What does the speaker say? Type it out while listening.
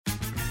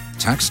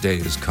Tax day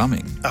is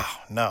coming. Oh,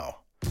 no.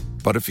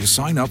 But if you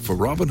sign up for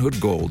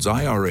Robinhood Gold's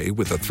IRA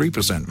with a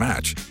 3%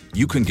 match,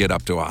 you can get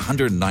up to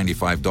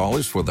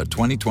 $195 for the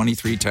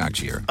 2023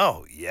 tax year.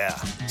 Oh, yeah.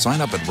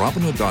 Sign up at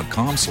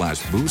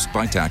Robinhood.com/boost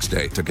by tax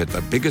day to get the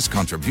biggest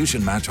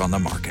contribution match on the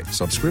market.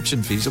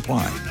 Subscription fees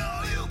apply.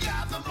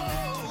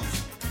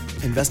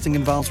 Investing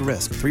involves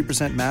risk.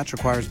 3% match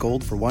requires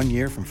gold for 1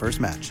 year from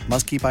first match.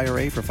 Must keep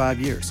IRA for 5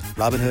 years.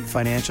 Robinhood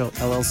Financial,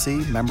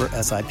 LLC, member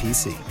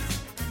SIPC.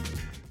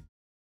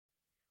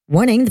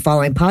 Warning, the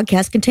following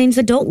podcast contains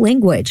adult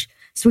language,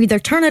 so either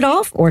turn it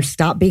off or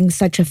stop being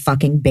such a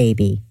fucking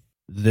baby.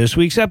 This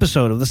week's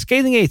episode of The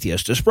Scathing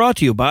Atheist is brought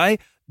to you by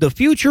the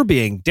future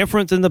being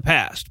different than the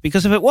past,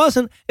 because if it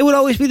wasn't, it would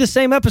always be the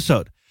same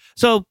episode.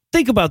 So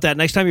think about that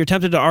next time you're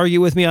tempted to argue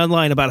with me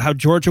online about how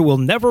Georgia will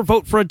never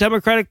vote for a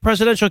Democratic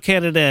presidential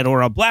candidate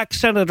or a black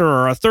senator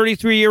or a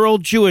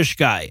 33-year-old Jewish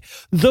guy.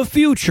 The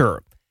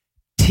future.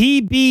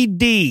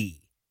 TBD.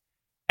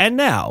 And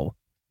now,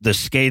 The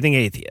Scathing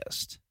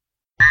Atheist.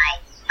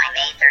 Hi, I'm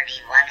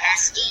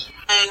A31SD.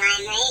 And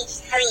I'm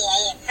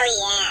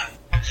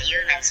H3A3M.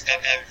 Humans did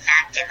in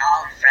fact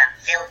evolve from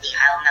filthy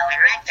Homo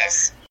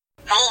erectus.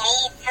 Hey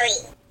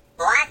A3,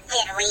 what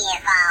did we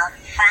evolve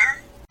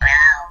from?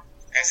 Well,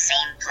 the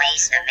same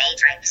place the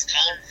Matrix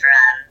came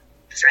from.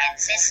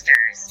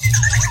 Transistors.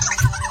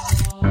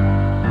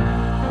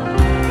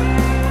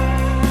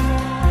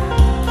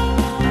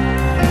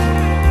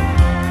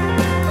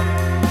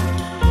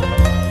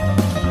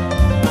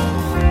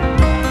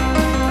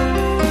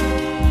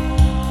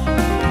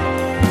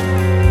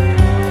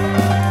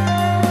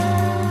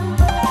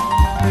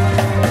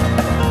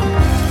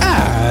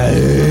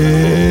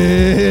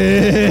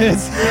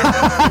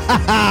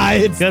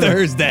 It's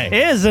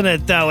Thursday. Isn't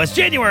it, though? It's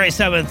January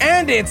 7th.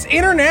 And it's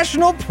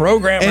International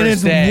Programmers And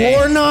it's Day.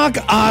 Warnock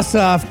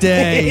Ossoff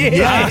Day.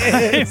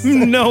 Yes.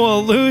 No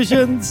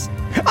illusions.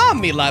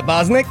 I'm Eli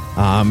Bosnick.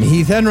 I'm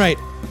Heath Enright.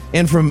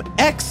 And from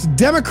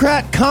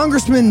ex-Democrat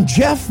Congressman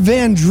Jeff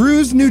Van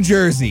Drews, New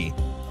Jersey,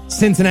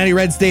 Cincinnati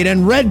Red State,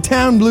 and Red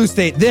Town Blue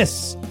State,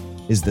 this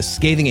is The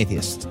Scathing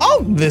Atheist.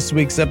 On this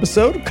week's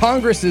episode,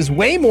 Congress is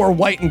way more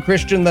white and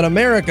Christian than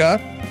America.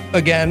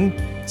 Again,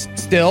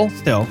 still.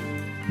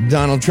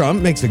 Donald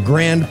Trump makes a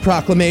grand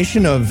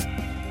proclamation of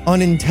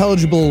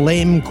unintelligible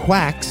lame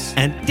quacks.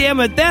 And damn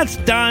it, that's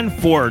Don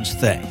Ford's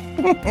thing.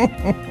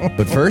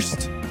 But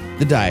first,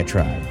 the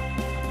diatribe.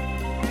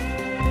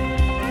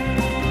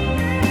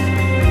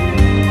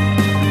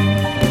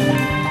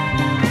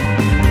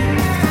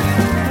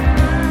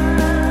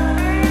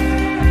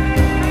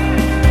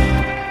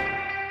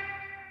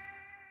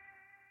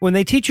 When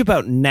they teach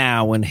about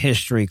now in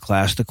history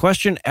class, the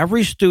question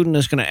every student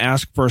is going to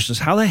ask first is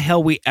how the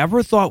hell we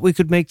ever thought we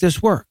could make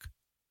this work.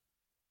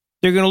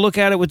 They're going to look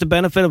at it with the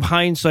benefit of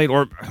hindsight,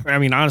 or, I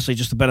mean, honestly,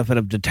 just the benefit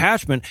of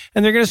detachment,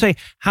 and they're going to say,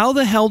 how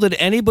the hell did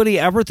anybody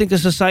ever think a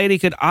society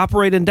could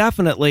operate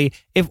indefinitely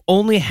if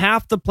only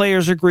half the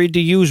players agreed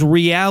to use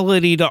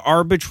reality to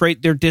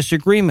arbitrate their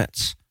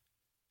disagreements?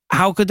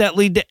 How could that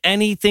lead to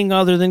anything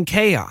other than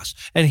chaos?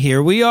 And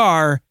here we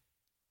are,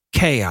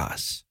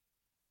 chaos.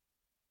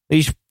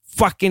 These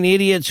fucking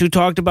idiots who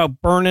talked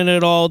about burning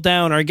it all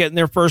down are getting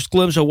their first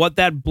glimpse of what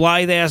that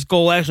Blythe-ass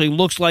goal actually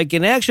looks like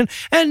in action,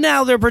 and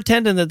now they're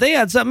pretending that they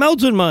had something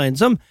else in mind,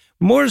 some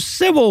more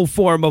civil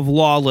form of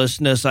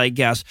lawlessness, I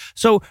guess.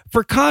 So,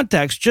 for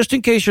context, just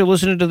in case you're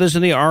listening to this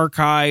in the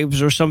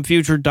archives or some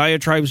future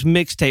Diatribes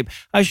mixtape,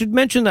 I should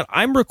mention that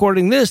I'm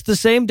recording this the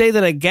same day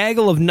that a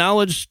gaggle of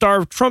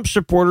knowledge-starved Trump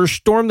supporters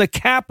stormed the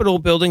Capitol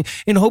building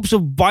in hopes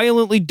of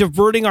violently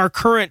diverting our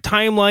current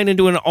timeline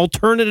into an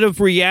alternative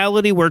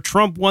reality where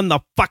Trump won the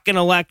fucking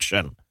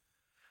election.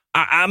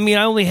 I mean,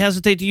 I only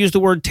hesitate to use the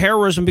word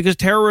terrorism because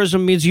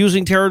terrorism means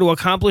using terror to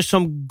accomplish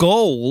some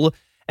goal,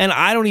 and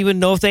I don't even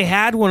know if they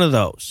had one of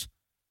those.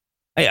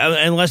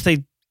 Unless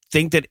they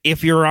think that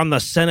if you're on the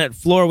Senate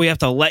floor, we have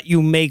to let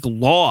you make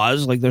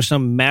laws, like there's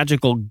some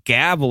magical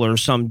gavel or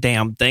some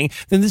damn thing,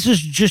 then this is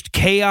just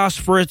chaos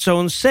for its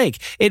own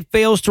sake. It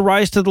fails to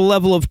rise to the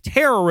level of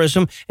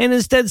terrorism and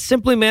instead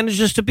simply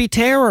manages to be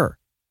terror.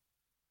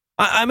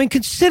 I mean,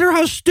 consider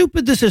how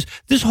stupid this is.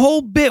 This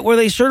whole bit where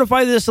they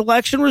certify this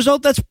election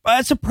result,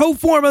 that's a pro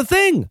forma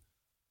thing.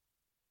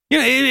 You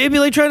know, it'd be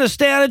like trying to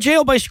stay out of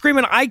jail by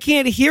screaming, I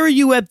can't hear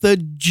you at the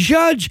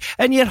judge.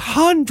 And yet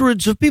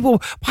hundreds of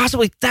people,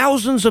 possibly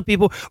thousands of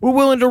people, were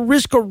willing to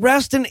risk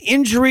arrest and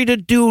injury to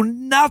do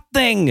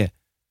nothing.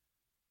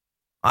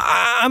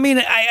 I mean,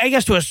 I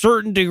guess to a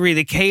certain degree,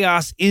 the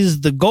chaos is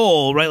the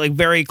goal, right? Like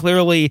very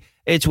clearly,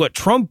 it's what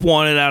Trump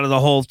wanted out of the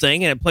whole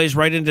thing, and it plays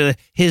right into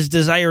his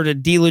desire to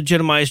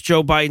delegitimize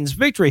Joe Biden's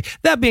victory.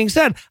 That being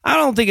said, I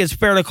don't think it's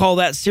fair to call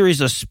that series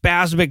of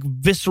spasmic,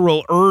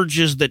 visceral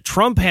urges that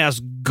Trump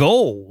has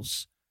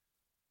goals,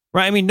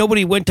 right? I mean,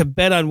 nobody went to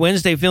bed on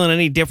Wednesday feeling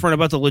any different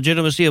about the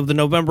legitimacy of the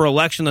November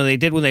election than they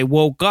did when they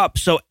woke up.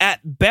 So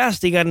at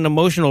best, he got an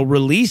emotional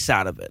release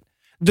out of it.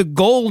 The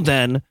goal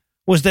then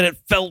was that it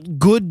felt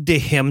good to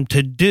him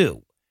to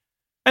do.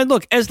 And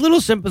look, as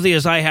little sympathy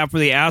as I have for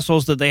the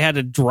assholes that they had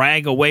to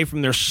drag away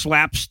from their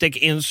slapstick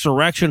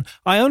insurrection,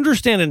 I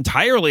understand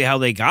entirely how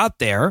they got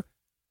there.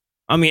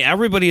 I mean,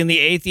 everybody in the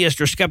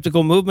atheist or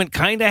skeptical movement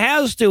kind of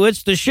has to.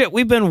 It's the shit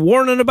we've been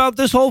warning about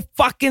this whole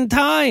fucking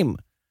time.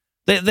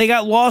 They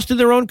got lost in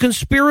their own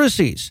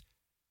conspiracies.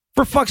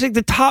 For fuck's sake,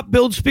 the top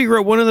billed speaker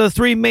at one of the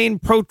 3 main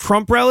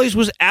pro-Trump rallies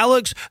was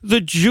Alex, the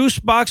juice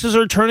boxes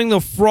are turning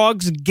the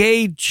frogs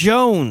gay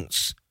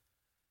Jones.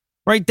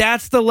 Right?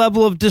 That's the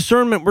level of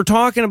discernment we're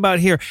talking about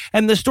here.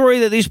 And the story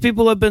that these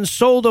people have been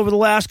sold over the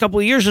last couple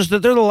of years is that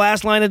they're the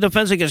last line of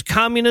defense against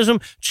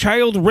communism,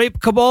 child rape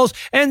cabals,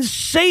 and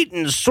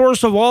Satan,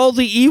 source of all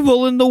the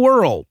evil in the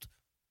world.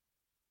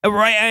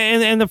 Right?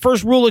 And the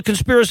first rule of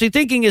conspiracy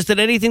thinking is that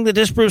anything that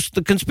disproves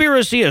the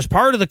conspiracy is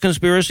part of the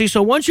conspiracy.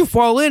 So once you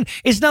fall in,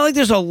 it's not like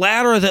there's a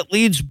ladder that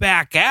leads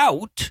back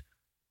out.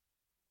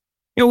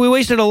 You know, we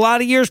wasted a lot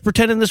of years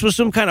pretending this was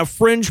some kind of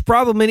fringe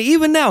problem. And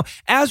even now,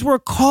 as we're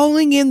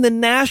calling in the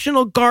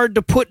National Guard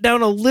to put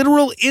down a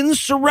literal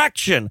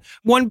insurrection,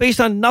 one based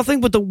on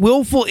nothing but the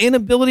willful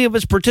inability of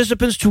its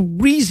participants to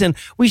reason,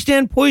 we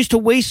stand poised to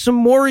waste some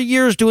more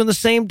years doing the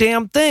same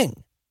damn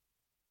thing.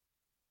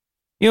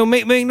 You know,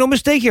 make no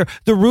mistake here.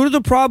 The root of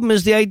the problem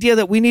is the idea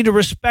that we need to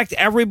respect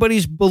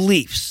everybody's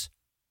beliefs.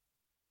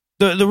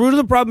 The root of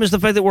the problem is the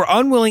fact that we're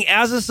unwilling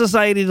as a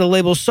society to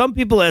label some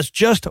people as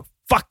just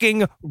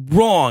fucking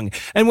wrong.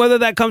 And whether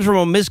that comes from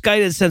a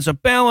misguided sense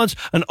of balance,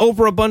 an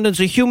overabundance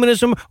of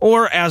humanism,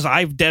 or, as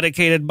I've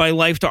dedicated my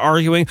life to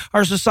arguing,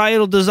 our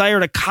societal desire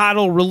to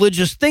coddle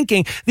religious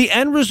thinking, the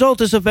end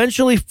result is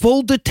eventually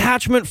full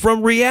detachment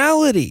from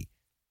reality.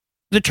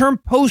 The term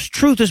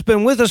post-truth has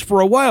been with us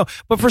for a while,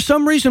 but for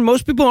some reason,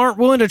 most people aren't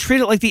willing to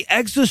treat it like the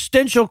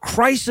existential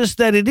crisis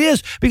that it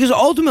is, because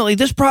ultimately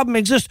this problem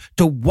exists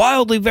to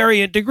wildly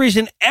varying degrees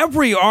in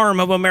every arm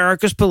of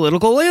America's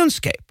political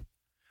landscape.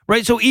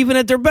 Right? So even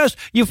at their best,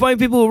 you find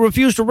people who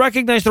refuse to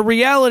recognize the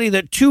reality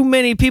that too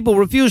many people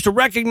refuse to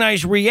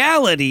recognize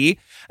reality,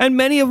 and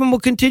many of them will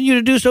continue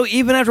to do so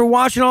even after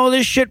watching all of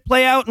this shit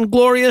play out in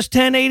glorious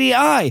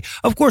 1080i.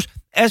 Of course,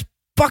 as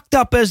fucked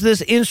up as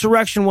this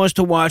insurrection was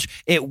to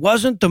watch, it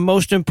wasn't the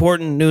most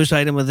important news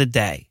item of the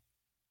day.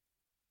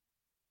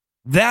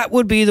 That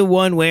would be the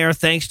one where,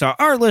 thanks to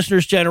our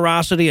listeners'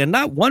 generosity and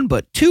not one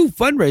but 2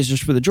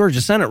 fundraisers for the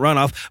Georgia Senate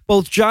runoff,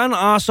 both John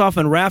Ossoff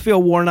and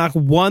Raphael Warnock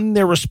won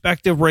their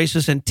respective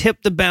races and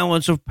tipped the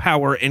balance of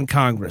power in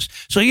Congress.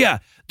 So yeah,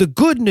 the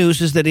good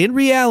news is that in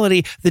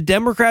reality, the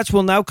Democrats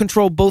will now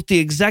control both the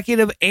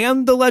executive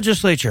and the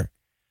legislature.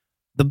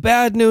 The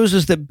bad news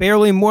is that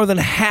barely more than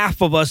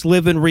half of us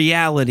live in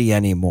reality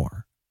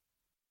anymore.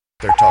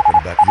 They're talking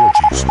about your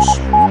Jesus.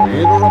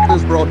 We interrupt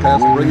this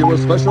broadcast and bring you a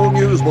special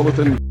news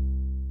bulletin.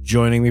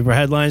 Joining me for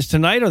headlines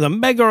tonight are the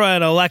Mega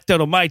and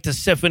Electo, Mike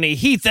Tiffany,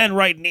 Heath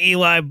Enright, and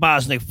Eli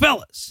Bosnick.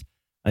 Fellas,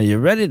 are you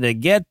ready to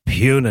get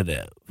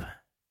punitive?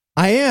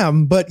 I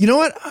am, but you know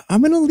what?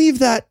 I'm going to leave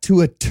that to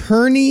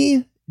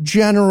Attorney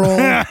General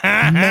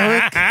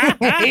Merrick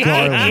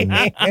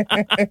Garland.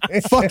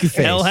 Fuck your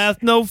face. Hell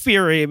hath no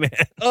fury, man.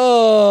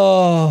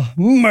 Oh,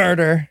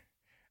 murder.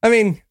 I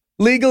mean,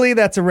 legally,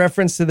 that's a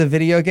reference to the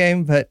video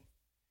game, but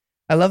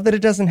I love that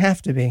it doesn't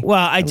have to be.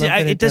 Well,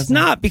 it does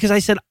not, because I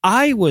said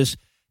I was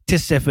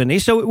Tiffany.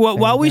 So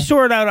while we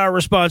sort out our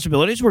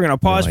responsibilities, we're going to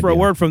pause for a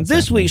word from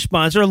this week's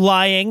sponsor,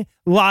 Lying,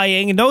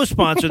 no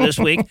sponsor this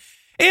week.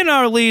 In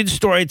our lead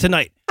story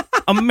tonight,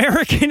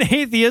 American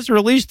Atheists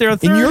released their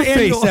third In your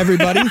annual... face,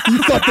 everybody.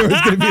 You thought there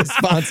was going to be a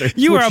sponsor.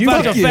 You were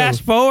about to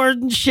fast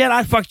forward and shit.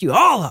 I fucked you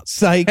all up.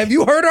 Psych. Have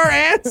you heard our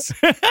ads?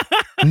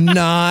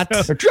 Not.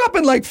 They're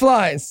dropping like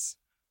flies.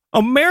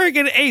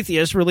 American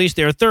Atheists released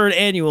their third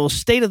annual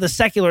State of the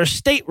Secular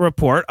State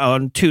report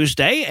on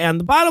Tuesday, and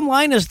the bottom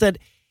line is that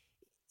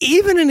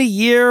even in a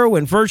year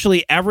when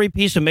virtually every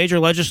piece of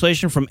major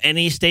legislation from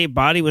any state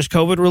body was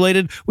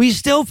COVID-related, we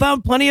still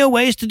found plenty of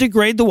ways to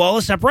degrade the wall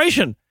of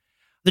separation.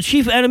 The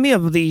chief enemy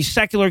of the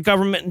secular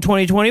government in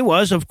 2020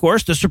 was, of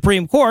course, the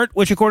Supreme Court,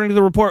 which, according to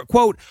the report,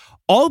 quote,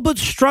 all but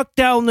struck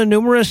down the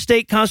numerous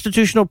state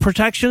constitutional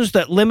protections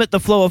that limit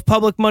the flow of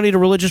public money to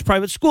religious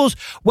private schools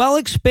while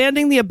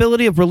expanding the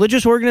ability of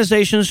religious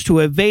organizations to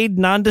evade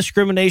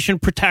non-discrimination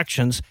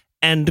protections,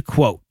 end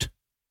quote.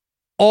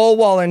 All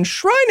while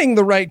enshrining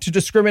the right to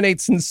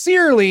discriminate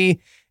sincerely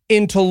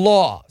into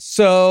law.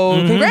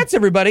 So congrats,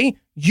 everybody.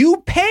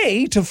 You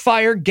pay to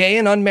fire gay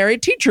and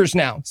unmarried teachers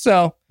now.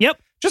 So yep.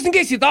 Just in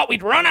case you thought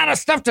we'd run out of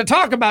stuff to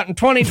talk about in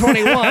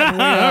 2021.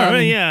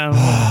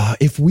 Yeah.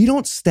 If we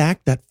don't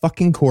stack that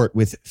fucking court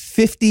with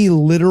 50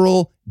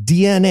 literal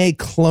DNA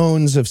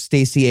clones of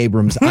Stacey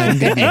Abrams, I'm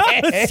going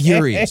to be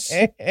furious.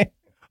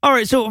 All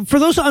right, so for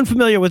those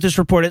unfamiliar with this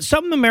report, it's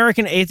something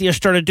American Atheists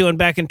started doing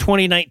back in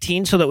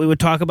 2019 so that we would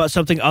talk about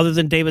something other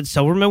than David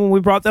Silverman when we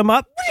brought them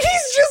up.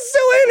 He's just so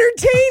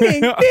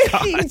entertaining.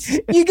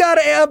 You got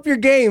to up your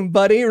game,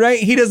 buddy, right?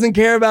 He doesn't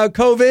care about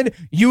COVID.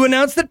 You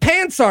announced that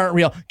pants aren't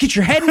real. Get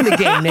your head in the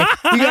game, Nick.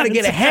 You got to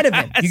get ahead of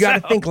it. You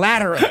got to think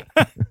laterally.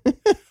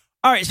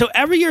 All right, so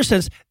every year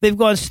since, they've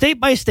gone state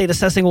by state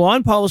assessing law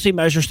and policy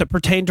measures that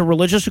pertain to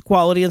religious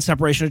equality and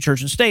separation of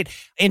church and state.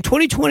 In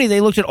 2020,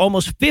 they looked at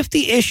almost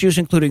 50 issues,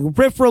 including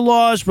RFRA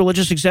laws,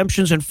 religious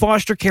exemptions in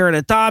foster care and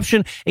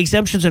adoption,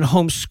 exemptions in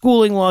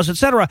homeschooling laws,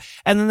 etc.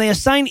 And then they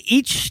assign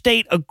each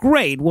state a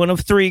grade, one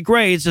of 3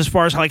 grades, as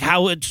far as like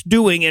how it's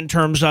doing in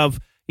terms of,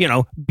 you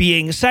know,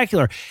 being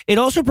secular. It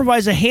also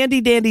provides a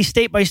handy-dandy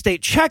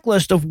state-by-state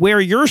checklist of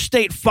where your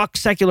state fucks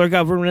secular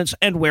governance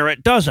and where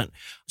it doesn't.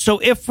 So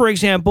if, for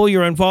example,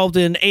 you're involved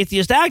in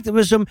atheist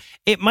activism,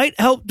 it might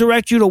help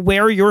direct you to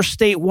where your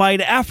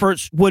statewide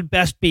efforts would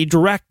best be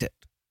directed.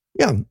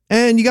 Yeah,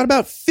 and you got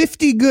about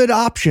 50 good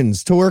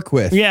options to work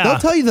with. Yeah. They'll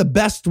tell you the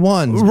best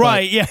ones.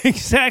 Right, yeah,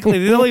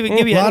 exactly. They'll even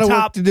give you a lot a of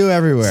top work to do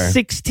everywhere.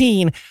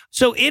 16.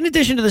 So in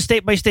addition to the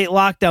state-by-state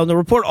lockdown, the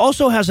report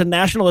also has a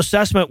national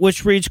assessment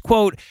which reads,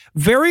 quote,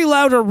 very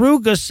loud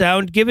Aruga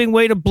sound giving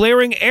way to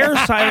blaring air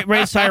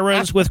raid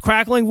sirens with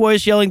crackling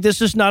voice yelling,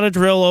 this is not a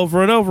drill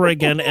over and over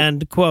again,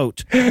 end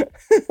quote.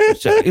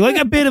 So, like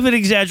a bit of an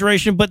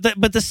exaggeration, but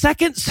the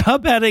second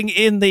subheading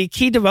in the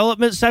key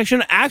development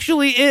section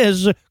actually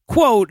is,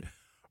 quote,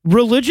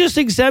 religious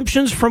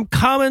exemptions from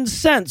common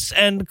sense,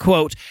 end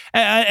quote.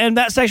 And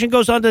that section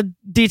goes on to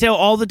detail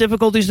all the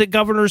difficulties that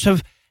governors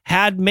have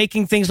had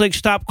making things like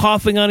stop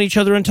coughing on each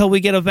other until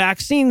we get a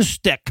vaccine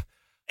stick.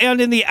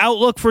 And in the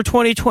Outlook for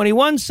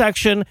 2021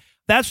 section,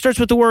 that starts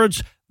with the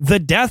words, the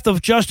death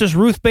of Justice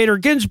Ruth Bader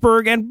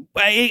Ginsburg. And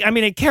I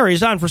mean, it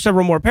carries on for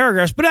several more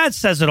paragraphs, but that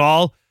says it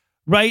all,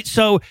 right?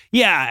 So,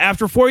 yeah,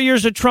 after 4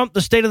 years of Trump,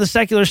 the state of the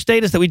secular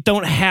state is that we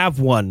don't have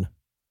one.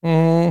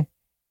 And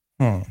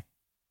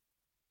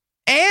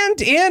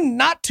in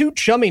not too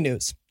chummy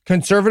news,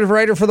 conservative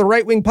writer for the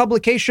right-wing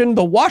publication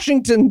The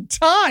Washington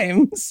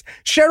Times,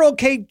 Cheryl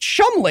K.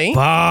 Chumley.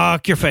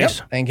 Fuck your face.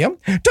 Yep, thank you.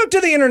 Took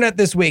to the internet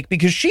this week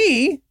because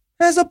she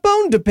has a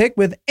bone to pick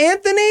with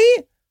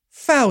Anthony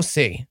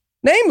Fauci.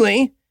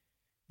 Namely,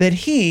 that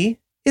he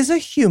is a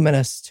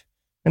humanist.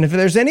 And if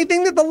there's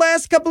anything that the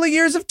last couple of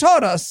years have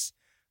taught us,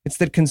 it's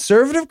that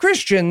conservative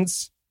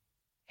Christians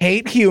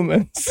hate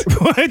humans.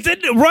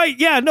 Right,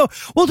 yeah, no.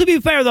 Well, to be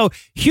fair, though,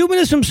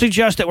 humanism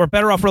suggests that we're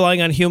better off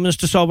relying on humans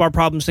to solve our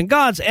problems than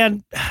gods,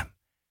 and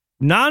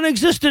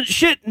non-existent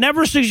shit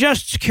never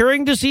suggests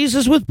curing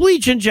diseases with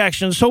bleach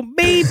injections, so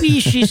maybe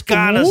she's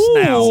got us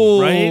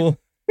now, right?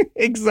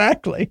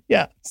 Exactly,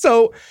 yeah.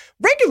 So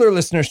regular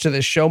listeners to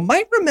this show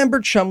might remember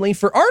Chumley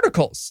for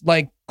articles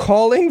like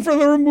calling for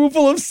the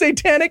removal of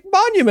satanic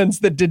monuments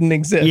that didn't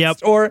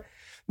exist, or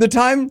the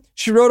time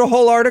she wrote a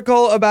whole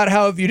article about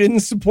how if you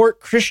didn't support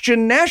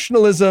Christian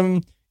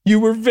nationalism, you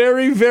were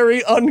very,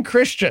 very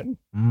un-Christian.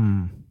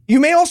 You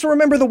may also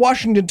remember the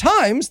Washington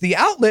Times, the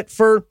outlet,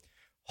 for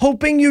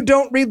hoping you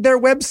don't read their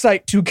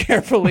website too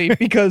carefully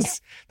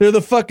because they're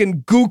the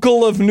fucking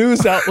Google of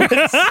news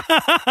outlets.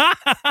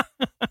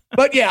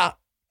 But yeah,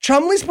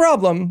 Chumley's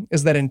problem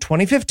is that in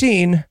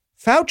 2015,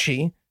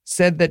 Fauci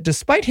said that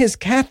despite his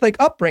Catholic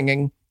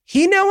upbringing,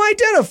 he now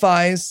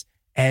identifies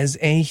as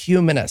a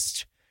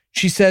humanist.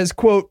 She says,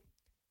 quote,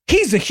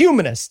 he's a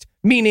humanist,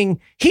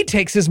 meaning he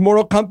takes his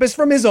moral compass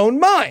from his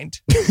own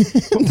mind.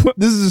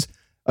 This is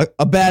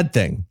a bad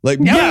thing. Like,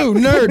 you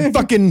nerd,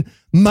 fucking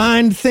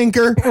mind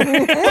thinker.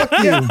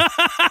 Fuck you.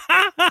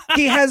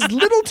 He has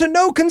little to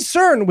no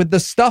concern with the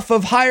stuff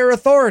of higher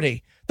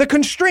authority, the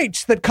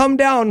constraints that come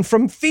down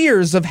from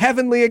fears of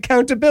heavenly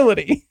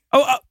accountability.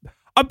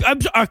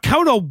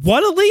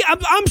 Accountability?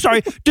 I'm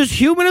sorry. Does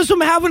humanism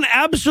have an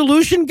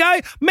absolution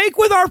guy? Make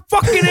with our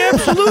fucking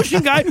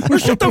absolution guy, or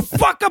shut the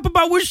fuck up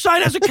about which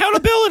side has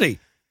accountability.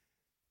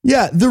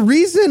 Yeah, the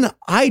reason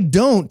I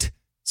don't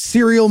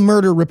serial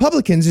murder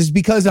Republicans is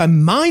because I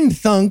mind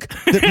thunk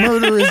that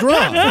murder is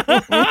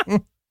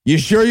wrong. You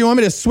sure you want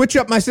me to switch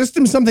up my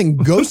system, something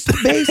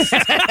ghost-based?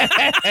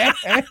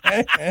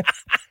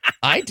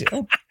 I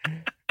do.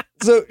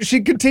 So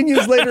she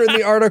continues later in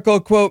the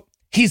article, quote,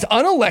 he's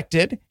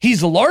unelected.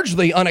 He's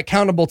largely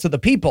unaccountable to the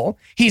people.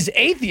 He's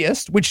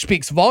atheist, which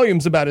speaks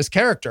volumes about his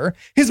character,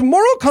 his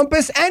moral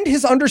compass, and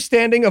his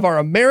understanding of our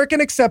American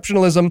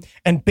exceptionalism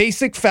and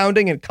basic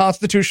founding and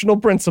constitutional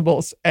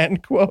principles,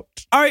 end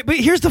quote. All right, but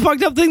here's the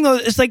fucked up thing, though.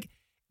 It's like,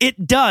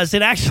 it does.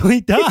 It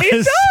actually does.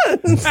 It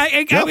does.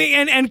 I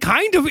mean, and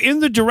kind of in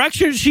the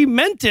direction she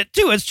meant it,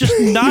 too. It's just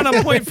not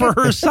a point for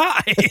her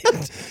side.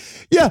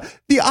 Yeah,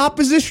 the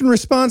opposition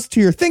response to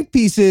your think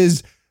piece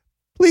is,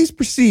 please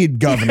proceed,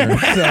 Governor.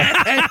 So,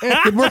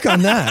 good work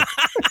on that.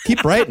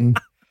 Keep writing.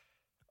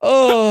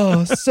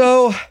 Oh,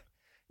 so,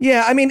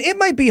 yeah, I mean, it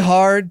might be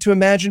hard to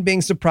imagine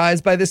being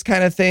surprised by this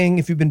kind of thing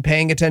if you've been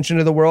paying attention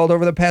to the world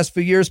over the past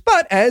few years.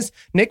 But as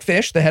Nick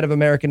Fish, the head of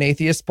American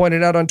Atheists,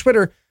 pointed out on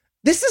Twitter,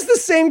 this is the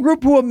same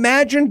group who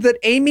imagined that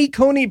Amy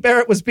Coney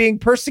Barrett was being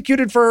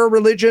persecuted for her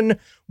religion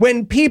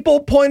when people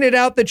pointed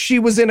out that she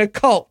was in a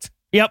cult.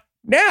 Yep.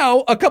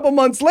 Now, a couple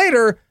months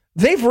later,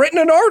 they've written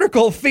an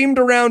article themed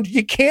around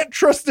you can't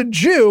trust a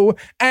Jew,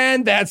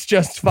 and that's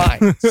just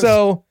fine.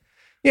 So,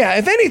 yeah,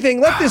 if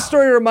anything, let this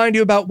story remind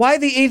you about why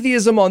the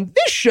atheism on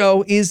this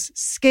show is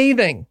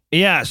scathing.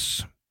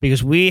 Yes.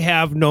 Because we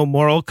have no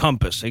moral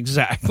compass.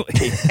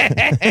 Exactly.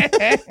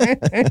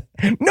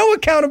 No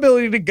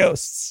accountability to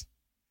ghosts.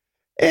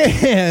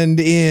 And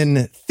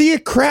in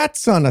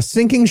Theocrats on a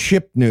Sinking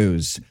Ship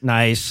news.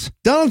 Nice.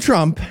 Donald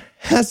Trump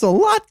has a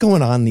lot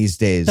going on these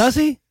days. Does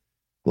he?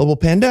 Global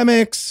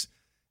pandemics,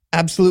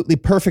 absolutely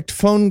perfect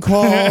phone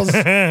calls,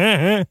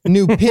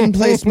 new pin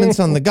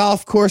placements on the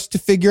golf course to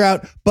figure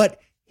out. But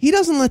he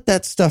doesn't let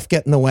that stuff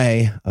get in the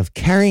way of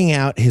carrying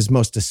out his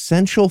most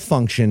essential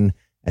function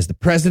as the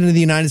president of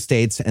the United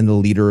States and the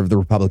leader of the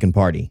Republican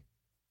Party.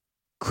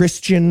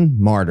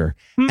 Christian martyr.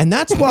 And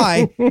that's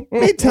why he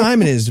made time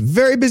in his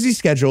very busy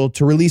schedule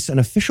to release an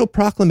official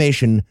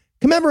proclamation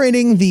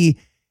commemorating the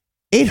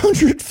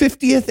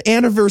 850th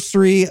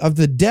anniversary of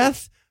the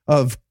death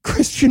of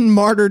Christian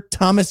martyr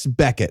Thomas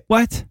Becket.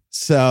 What?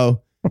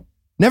 So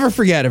never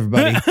forget,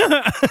 everybody.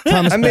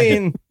 Thomas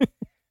Becket.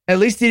 At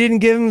least he didn't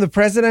give him the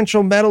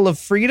Presidential Medal of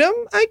Freedom,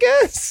 I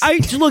guess.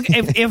 Look,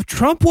 if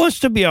Trump wants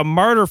to be a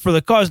martyr for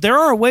the cause, there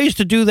are ways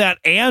to do that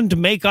and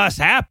make us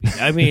happy.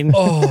 I mean,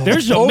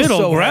 there's a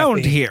middle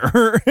ground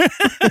here.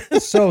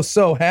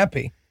 so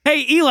happy.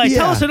 Hey, Eli,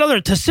 tell us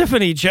another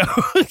Tisiphone joke.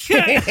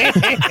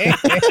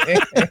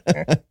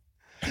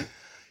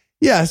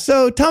 Yeah,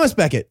 so Thomas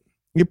Becket,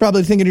 you're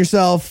probably thinking to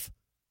yourself,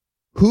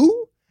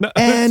 who?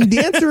 And the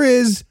answer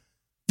is,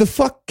 the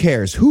fuck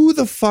cares? Who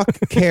the fuck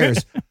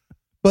cares?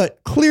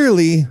 But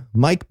clearly,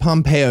 Mike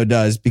Pompeo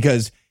does,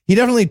 because he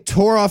definitely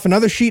tore off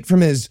another sheet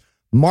from his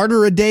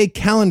martyr-a-day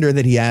calendar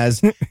that he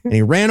has, and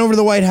he ran over to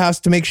the White House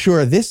to make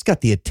sure this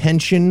got the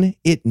attention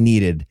it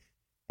needed.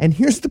 And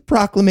here's the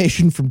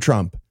proclamation from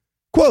Trump.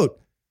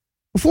 Quote,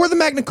 before the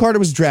Magna Carta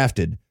was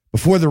drafted,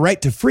 before the right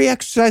to free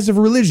exercise of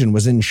religion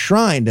was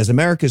enshrined as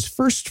America's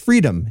first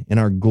freedom in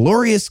our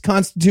glorious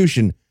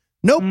Constitution.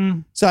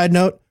 Nope. Side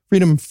note,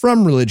 freedom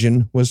from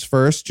religion was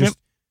first. Just,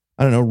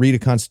 read a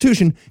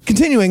Constitution.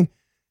 Continuing,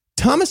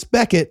 Thomas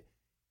Becket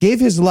gave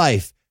his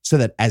life so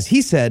that, as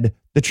he said,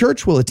 the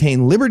church will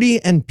attain liberty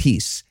and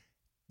peace.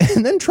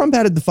 And then Trump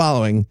added the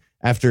following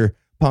after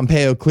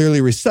Pompeo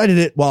clearly recited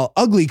it while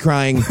ugly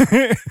crying,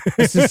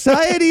 a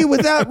society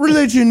without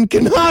religion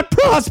cannot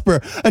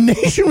prosper. A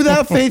nation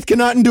without faith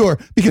cannot endure,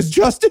 because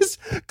justice,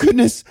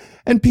 goodness,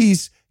 and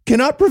peace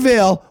cannot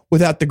prevail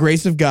without the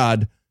grace of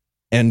God.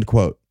 End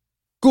quote.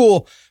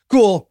 Cool.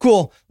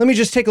 Let me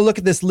just take a look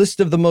at this list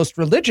of the most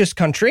religious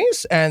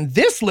countries and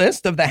this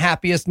list of the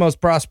happiest,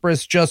 most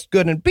prosperous, just,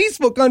 good, and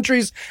peaceful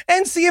countries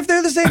and see if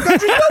they're the same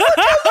countries.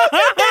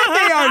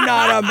 They are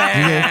not a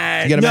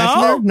man. You get a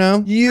match there?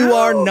 No. You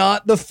are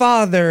not the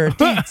father.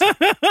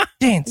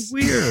 Dance.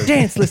 Weird.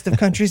 Dance, list of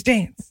countries,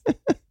 dance.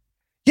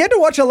 You had to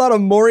watch a lot of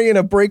Maury in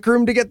a break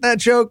room to get that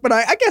joke, but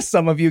I guess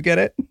some of you get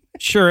it.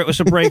 Sure, it was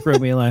a break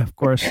room, Eli, of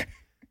course.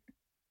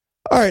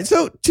 All right,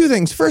 so two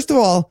things. First of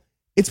all,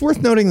 it's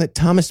worth noting that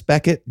Thomas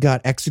Becket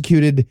got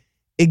executed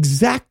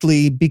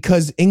exactly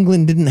because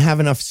England didn't have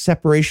enough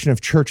separation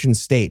of church and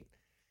state.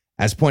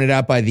 As pointed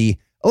out by the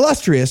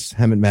illustrious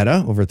Hemant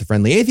Mehta over at The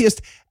Friendly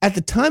Atheist, at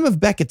the time of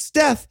Becket's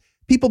death,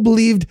 people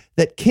believed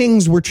that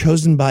kings were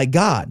chosen by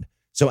God.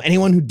 So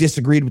anyone who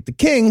disagreed with the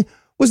king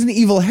was an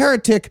evil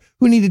heretic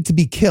who needed to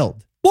be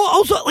killed. Well,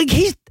 also,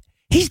 he's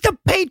the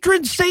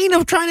patron saint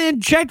of trying to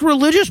inject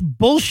religious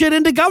bullshit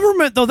into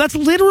government, though. That's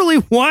literally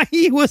why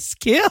he was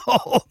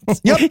killed.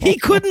 Yep. He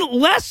couldn't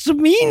less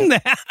mean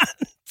that.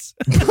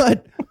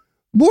 But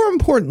more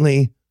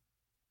importantly,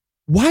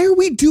 why are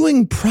we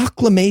doing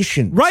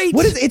proclamation? Right.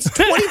 It's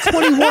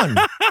 2021.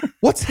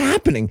 What's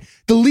happening?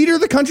 The leader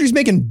of the country's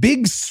making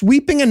big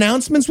sweeping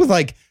announcements with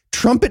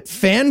trumpet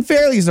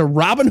fanfare. He's a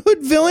Robin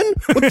Hood villain.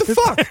 What the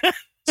fuck?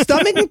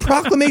 Stop making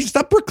proclamations.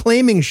 Stop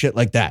proclaiming shit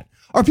like that.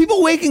 Are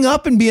people waking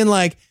up and being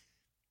like,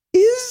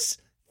 is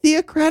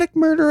theocratic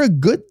murder a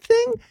good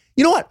thing?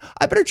 You know what?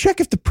 I better check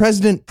if the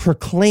president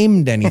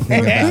proclaimed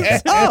anything about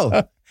this.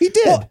 Oh, he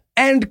did. Well,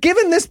 and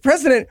given this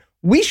president,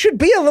 we should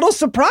be a little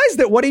surprised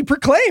at what he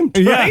proclaimed,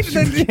 right?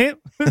 Yeah.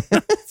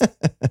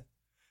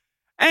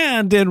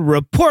 And in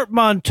Report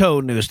Monteau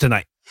news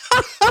tonight.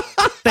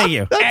 Thank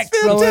you.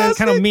 Excellent.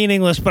 Kind of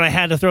meaningless, but I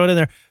had to throw it in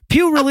there.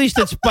 Pew released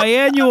its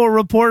biannual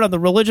report on the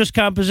religious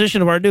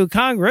composition of our new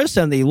Congress,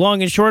 and the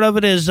long and short of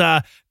it is,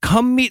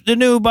 come meet the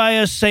new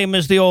bias, same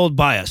as the old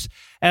bias.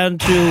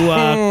 And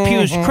to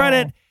Pew's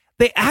credit,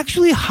 they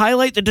actually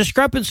highlight the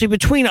discrepancy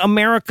between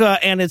America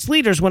and its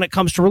leaders when it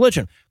comes to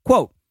religion.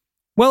 Quote,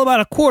 well, about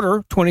a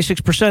quarter,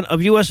 26%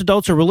 of U.S.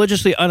 adults are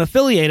religiously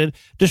unaffiliated,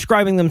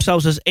 describing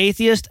themselves as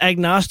atheist,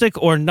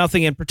 agnostic, or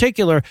nothing in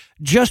particular.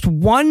 Just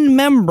one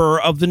member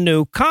of the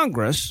new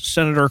Congress,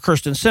 Senator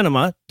Kyrsten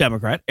Sinema,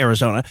 Democrat,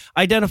 Arizona,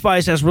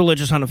 identifies as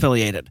religious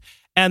unaffiliated.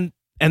 And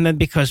then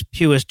because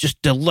Pew is just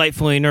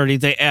delightfully nerdy,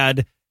 they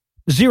add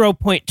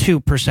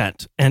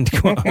 0.2%, end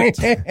quote.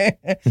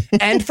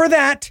 And for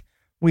that,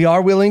 we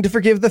are willing to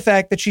forgive the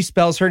fact that she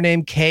spells her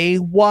name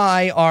Kyrsten.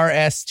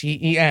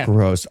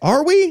 Gross.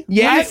 Are we?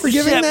 Yeah,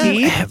 forgiving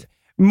that?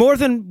 More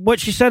than what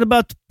she said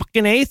about the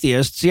fucking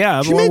atheists.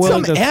 Yeah. She made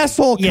some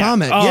asshole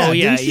comment. Oh,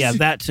 yeah,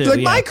 that too.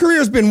 Like, my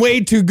career's been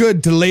way too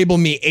good to label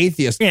me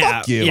atheist. Yeah,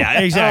 Fuck you. Yeah,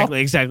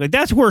 exactly.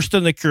 That's worse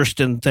than the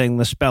Kirsten thing,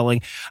 the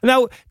spelling.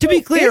 Now, to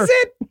be clear, Is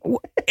it?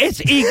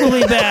 It's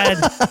equally bad.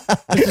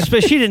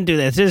 She didn't do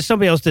that.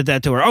 Somebody else did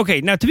that to her.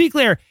 Okay, now, to be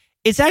clear,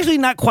 it's actually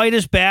not quite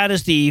as bad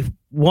as the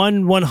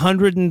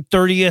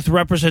 130th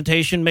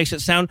representation makes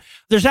it sound.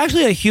 There's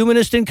actually a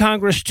humanist in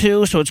Congress,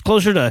 too, so it's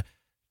closer to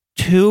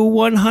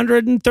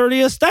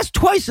 130th. That's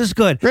twice as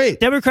good.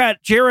 Great.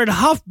 Democrat Jared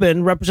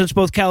Huffman represents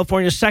both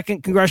California's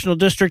 2nd congressional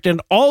district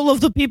and all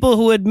of the people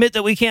who admit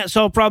that we can't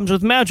solve problems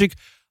with magic.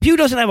 Pew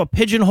doesn't have a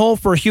pigeonhole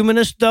for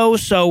humanist, though,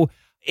 so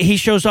he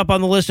shows up on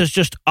the list as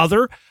just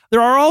other.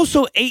 There are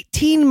also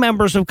 18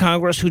 members of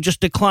Congress who just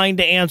declined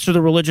to answer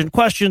the religion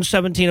question,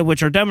 17 of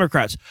which are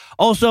Democrats.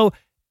 Also,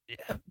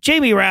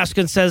 Jamie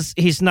Raskin says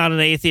he's not an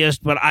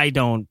atheist, but I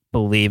don't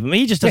believe him.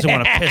 He just doesn't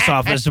want to piss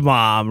off his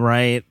mom,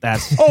 right?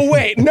 Oh,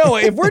 wait. No,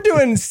 if we're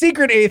doing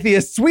secret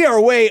atheists, we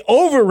are way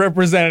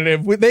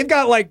overrepresentative. They've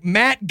got like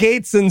Matt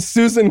Gaetz and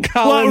Susan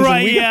Collins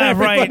and we got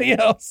everybody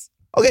else.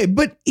 Okay,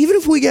 but even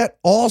if we get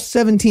all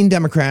 17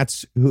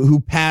 Democrats who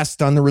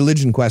passed on the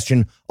religion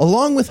question,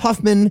 along with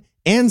Huffman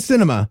and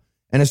Sinema,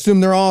 and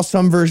assume they're all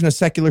some version of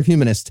secular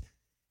humanist,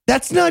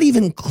 that's not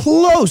even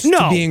close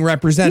to being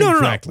represented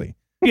correctly.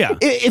 Yeah.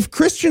 If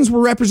Christians were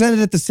represented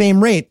at the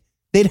same rate,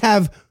 they'd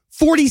have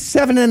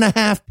 47 and a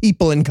half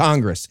people in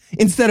Congress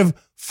instead of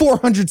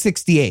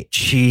 468.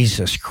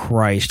 Jesus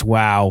Christ.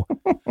 Wow.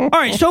 All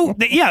right. So,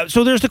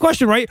 so there's the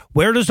question, right?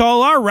 Where does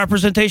all our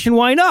representation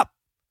wind up?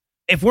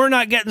 If we're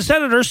not getting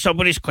senators,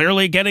 somebody's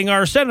clearly getting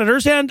our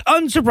senators. And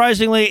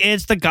unsurprisingly,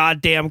 it's the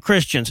goddamn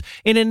Christians.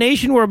 In a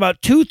nation where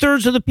about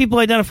 2/3 of the people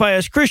identify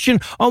as Christian,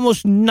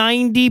 almost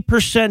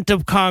 90%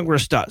 of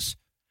Congress does.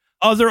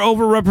 Other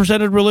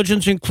overrepresented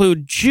religions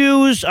include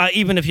Jews,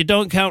 even if you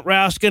don't count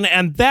Raskin,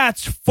 and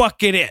that's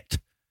fucking it.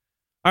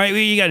 All right,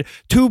 you got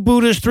 2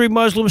 Buddhists, 3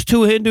 Muslims,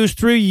 2 Hindus,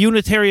 3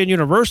 Unitarian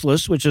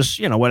Universalists, which is,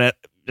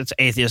 it's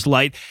atheist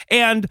light,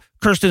 and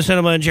Kirsten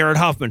Sinema and Jared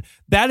Huffman.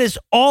 That is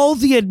all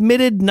the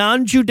admitted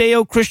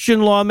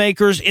non-Judeo-Christian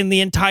lawmakers in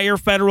the entire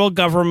federal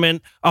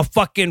government, a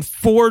fucking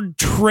Ford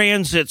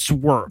Transit's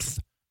worth.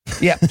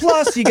 Yeah,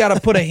 plus you got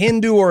to put a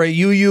Hindu or a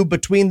UU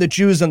between the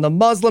Jews and the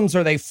Muslims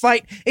or they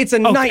fight. It's a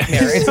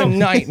nightmare. It's a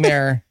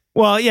nightmare.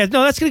 Well, yeah,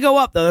 no, that's going to go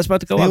up, though. That's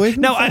about to go up.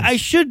 Now, I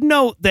should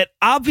note that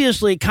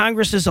obviously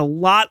Congress is a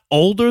lot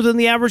older than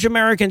the average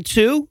American,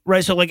 too,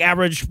 right? So, like,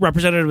 average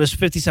representative is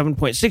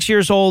 57.6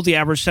 years old. The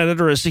average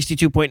senator is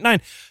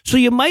 62.9. So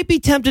you might be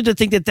tempted to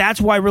think that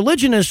that's why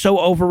religion is so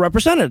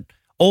overrepresented.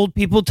 Old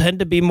people tend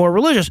to be more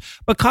religious,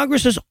 but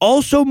Congress is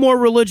also more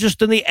religious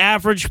than the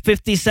average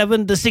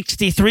 57 to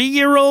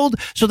 63-year-old,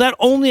 so that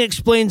only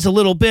explains a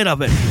little bit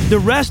of it. The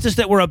rest is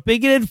that we're a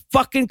bigoted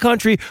fucking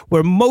country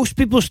where most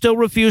people still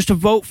refuse to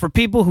vote for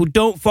people who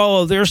don't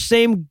follow their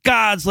same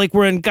gods, like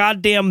we're in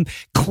goddamn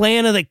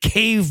Clan of the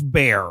Cave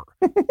Bear.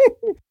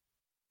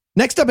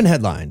 Next up in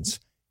headlines,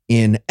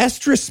 in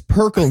Estrus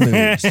Perkle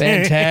News.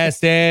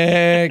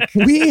 Fantastic.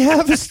 We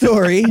have a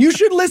story. You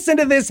should listen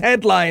to this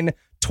headline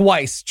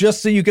twice,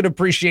 just so you could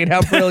appreciate how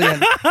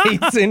brilliant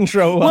Heath's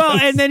intro was. Well,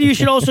 and then you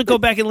should also go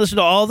back and listen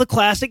to all the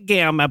classic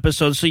GAM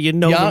episodes so you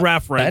know the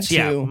reference.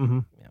 That too. Mm-hmm.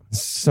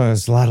 So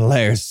there's a lot of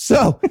layers.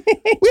 So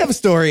we have a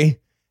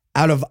story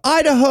out of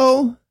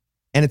Idaho,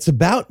 and it's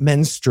about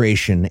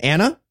menstruation.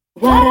 Anna?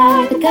 What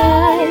are the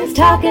guys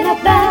talking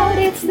about?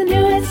 It's the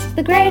newest,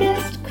 the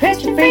greatest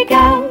Christian freak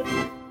out.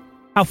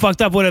 How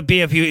fucked up would it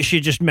be if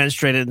she just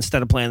menstruated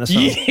instead of playing the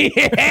song?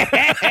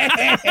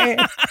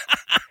 Yeah.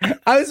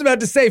 I was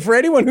about to say, for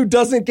anyone who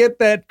doesn't get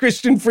that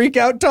Christian freak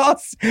out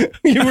toss,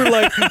 you were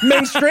like,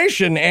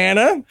 menstruation,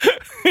 Anna.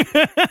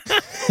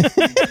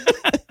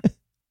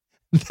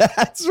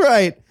 That's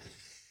right.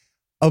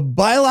 A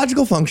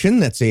biological function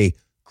that's a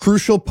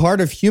crucial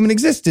part of human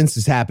existence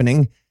is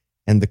happening,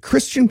 and the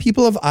Christian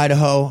people of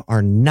Idaho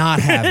are not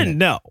having it.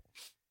 No.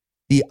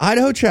 The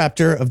Idaho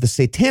chapter of the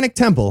Satanic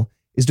Temple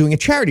is doing a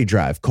charity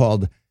drive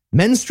called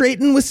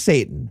Menstruating with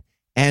Satan,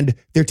 and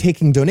they're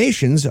taking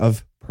donations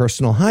of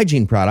personal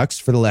hygiene products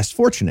for the less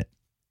fortunate.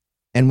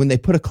 And when they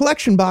put a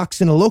collection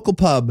box in a local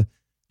pub,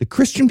 the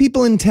Christian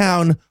people in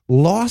town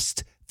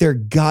lost their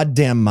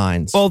goddamn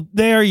minds. Well,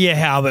 there you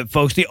have it,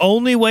 folks. The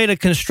only way to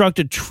construct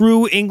a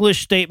true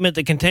English statement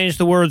that contains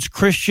the words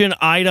Christian,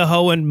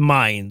 Idaho, and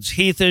mines.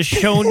 Heath has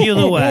shown you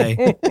the way.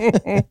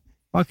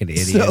 Fucking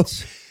idiots.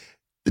 So,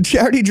 the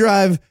charity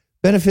drive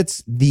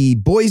benefits the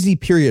Boise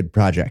Period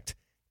Project,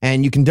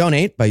 and you can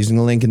donate by using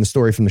the link in the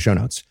story from the show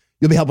notes.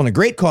 You'll be helping a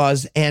great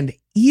cause, and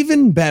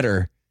even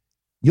better,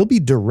 you'll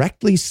be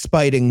directly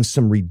spiting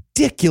some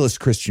ridiculous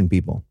Christian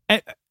people.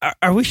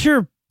 Are we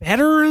sure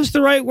better is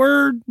the right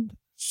word?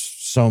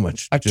 So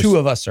much. Two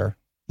of us are.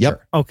 Yep.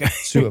 Sure. Okay.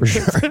 Super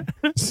sure.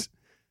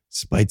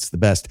 Spite's the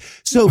best.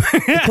 So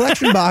the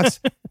collection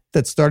box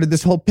that started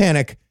this whole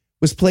panic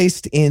was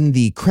placed in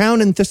the Crown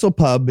and Thistle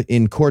pub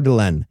in Coeur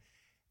d'Alene.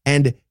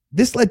 And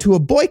this led to a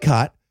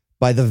boycott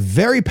by the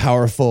very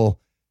powerful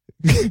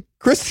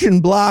Christian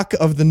block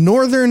of the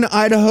Northern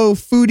Idaho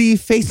Foodie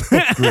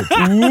Facebook group.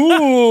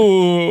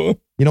 Ooh.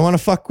 You don't want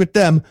to fuck with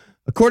them.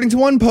 According to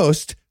one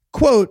post,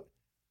 quote,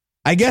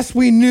 I guess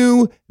we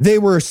knew they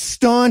were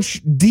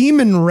staunch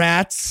demon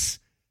rats.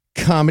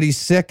 Comedy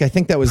sick. I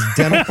think that was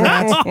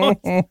Democrats.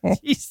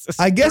 Jesus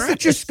I guess Christ. it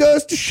just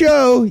goes to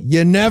show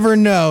you never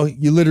know.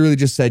 You literally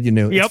just said you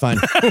knew. Yep.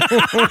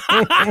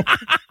 It's fine.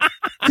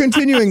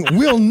 Continuing,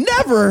 we'll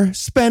never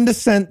spend a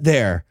cent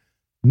there.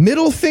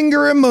 Middle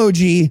finger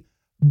emoji.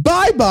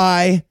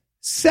 Bye-bye.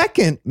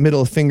 Second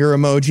middle finger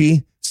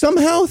emoji.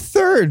 Somehow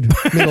third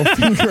middle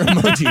finger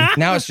emoji.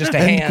 Now it's just a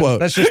End hand. quote.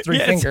 That's just three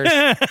fingers.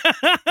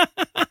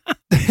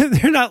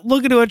 They're not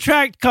looking to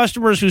attract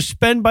customers who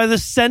spend by the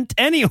cent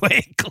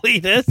anyway,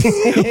 Cletus.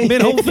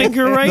 Middle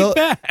finger right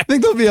back. I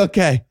think they'll be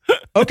okay.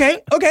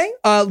 Okay.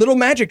 Little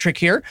magic trick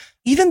here.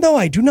 Even though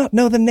I do not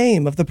know the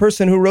name of the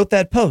person who wrote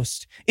that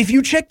post, if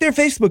you check their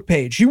Facebook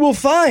page, you will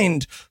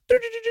find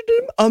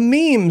a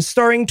meme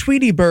starring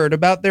Tweety Bird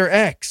about their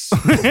ex.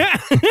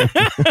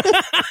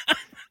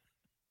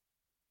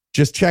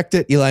 Just checked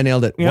it. Eli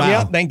nailed it. Wow.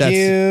 Yep, thank That's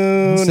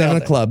you. 7 Nailed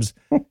of it. clubs.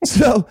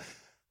 So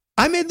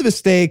I made the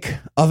mistake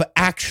of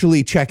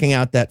actually checking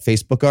out that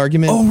Facebook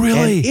argument. Oh,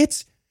 really? And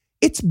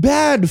it's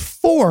bad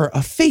for a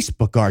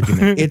Facebook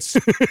argument. It's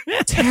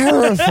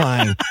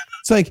terrifying.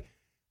 It's like,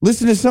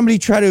 listen to somebody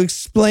try to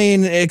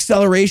explain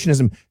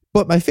accelerationism.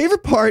 But my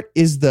favorite part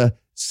is the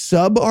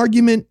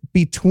sub-argument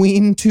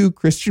between two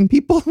Christian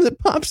people that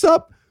pops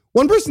up.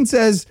 One person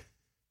says,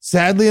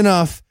 sadly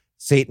enough,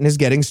 Satan is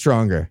getting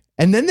stronger.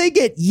 And then they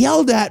get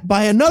yelled at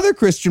by another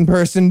Christian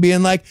person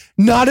being like,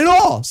 not at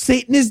all.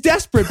 Satan is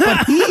desperate,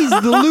 but he's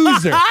the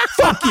loser.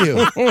 Fuck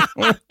you.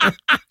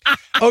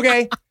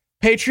 Okay,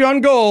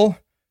 Patreon goal.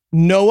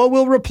 Noah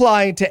will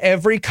reply to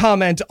every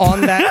comment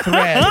on that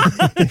thread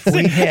if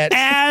we hit.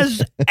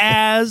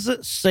 As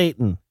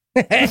Satan.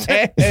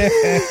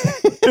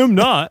 I'm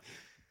not.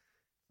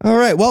 All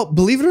right. Well,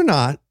 believe it or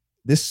not,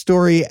 this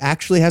story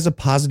actually has a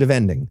positive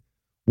ending.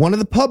 One of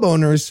the pub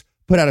owners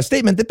put out a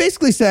statement that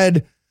basically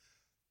said,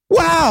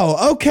 wow,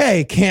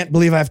 okay, can't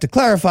believe I have to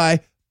clarify,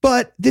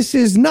 but this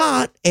is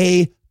not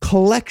a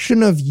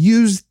collection of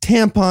used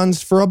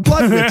tampons for a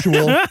blood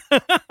ritual.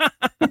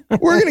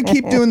 We're going to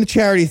keep doing the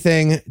charity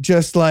thing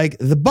just like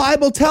the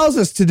Bible tells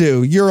us to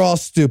do. You're all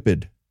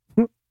stupid.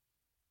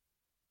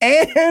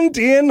 And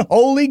in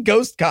Holy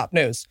Ghost Cop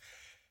news,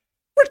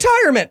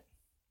 retirement.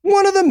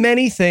 One of the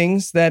many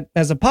things that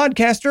as a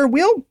podcaster,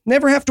 we'll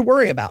never have to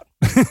worry about.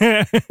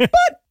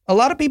 But a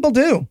lot of people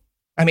do.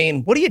 I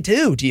mean, what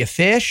do? Do you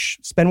fish,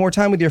 spend more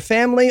time with your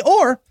family,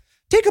 or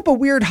take up a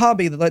weird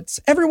hobby that lets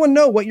everyone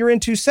know what you're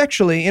into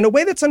sexually in a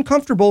way that's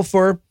uncomfortable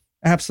for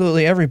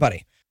absolutely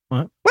everybody?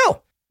 What?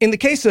 Well, in the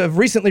case of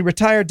recently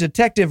retired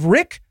detective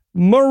Rick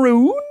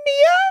Marunia?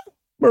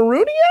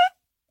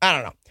 I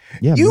don't know.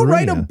 Yeah, You Marunia.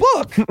 write a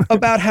book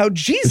about how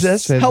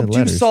Jesus say the helped you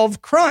letters.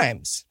 solve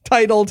crimes,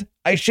 titled,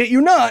 I shit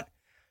you not,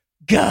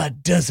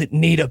 God doesn't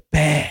need a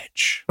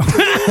badge.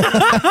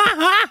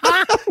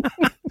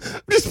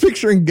 I'm just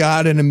picturing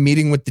God in a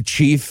meeting with the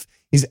chief.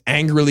 He's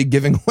angrily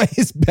giving away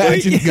his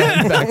badge and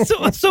gun back.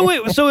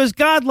 So is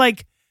God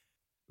like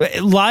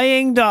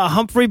lying to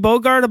Humphrey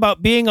Bogart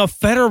about being a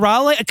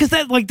federale? Because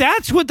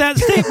that's what that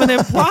statement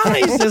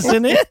implies,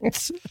 isn't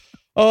it?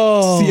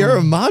 Oh,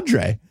 Sierra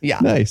Madre. Yeah.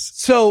 Nice.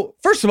 So,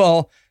 first of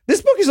all,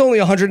 this book is only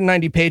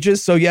 190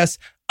 pages. So, yes,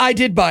 I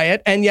did buy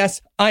it. And yes,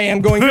 I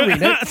am going to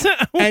read it.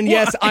 And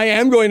yes, I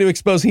am going to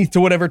expose Heath to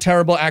whatever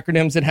terrible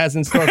acronyms it has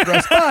in store for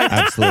us. But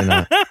Absolutely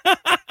not.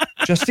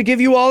 just to give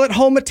you all at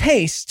home a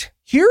taste,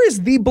 here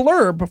is the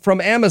blurb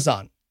from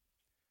Amazon.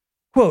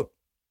 Quote,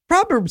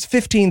 Proverbs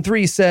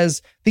 15:3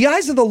 says, the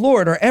eyes of the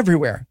Lord are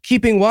everywhere,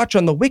 keeping watch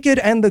on the wicked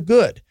and the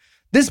good.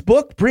 This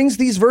book brings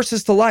these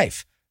verses to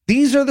life.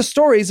 These are the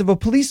stories of a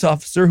police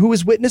officer who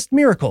has witnessed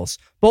miracles,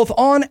 both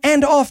on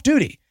and off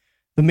duty.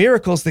 The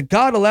miracles that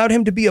God allowed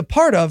him to be a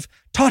part of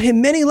taught him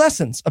many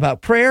lessons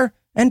about prayer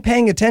and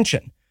paying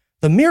attention.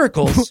 The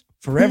miracles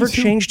forever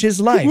changed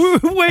his life.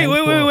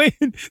 Wait.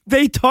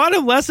 They taught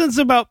him lessons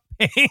about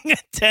paying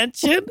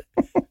attention?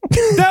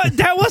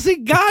 That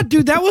wasn't God,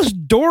 dude. That was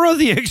Dora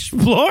the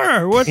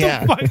Explorer. What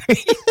the fuck are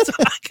you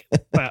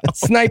talking about?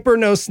 Sniper,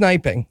 no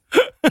sniping.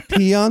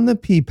 Pee on the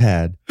pee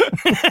pad.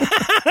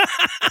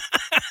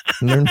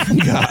 Learn from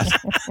God.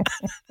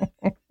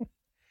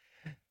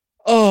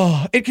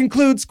 Oh, it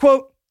concludes,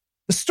 quote,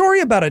 the story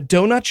about a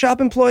donut shop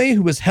employee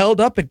who was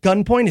held up at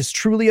gunpoint is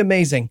truly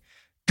amazing.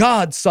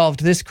 God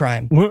solved this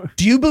crime. What?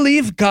 Do you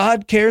believe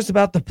God cares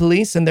about the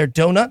police and their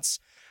donuts?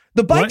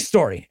 The bike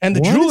story and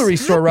the What jewelry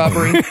is store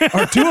robbery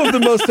are two of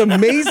the most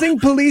amazing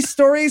police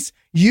stories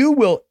you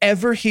will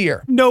ever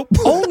hear. Nope.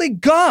 Only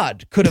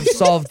God could have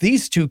solved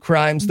these two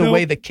crimes the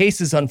way the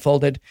cases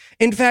unfolded.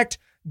 In fact,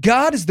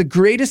 God is the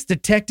greatest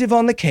detective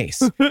on the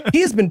case.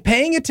 He has been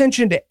paying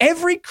attention to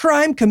every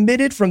crime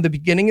committed from the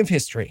beginning of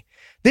history.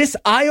 This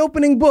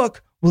eye-opening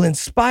book will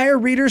inspire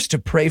readers to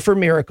pray for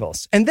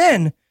miracles and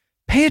then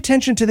pay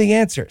attention to the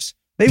answers.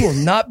 They will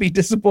not be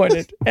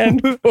disappointed.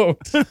 End quote.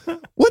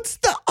 What's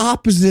the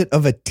opposite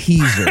of a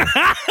teaser?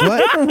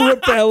 What?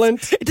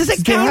 Repellent. Does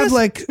it They count have as-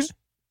 like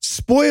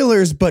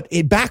spoilers, but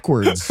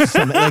backwards.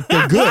 Like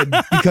they're good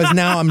because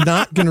now I'm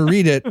not going to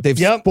read it. They've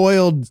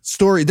spoiled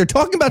story. They're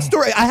talking about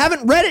story. I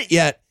haven't read it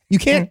yet. You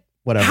can't.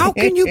 Whatever. How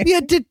can you be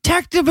a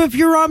detective if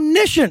you're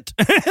omniscient?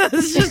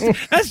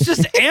 That's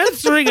just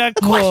answering a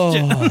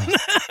question.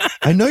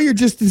 I know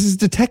this is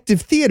detective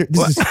theater.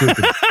 This is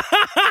stupid.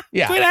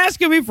 Yeah. Quit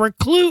asking me for a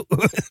clue.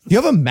 You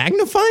have a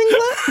magnifying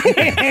glass?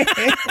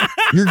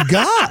 You're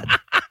God.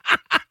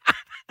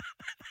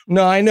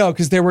 No, I know,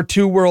 because there were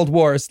 2 world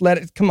wars.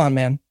 Come on,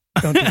 man.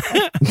 Don't do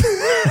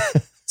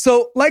that.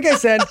 So, like I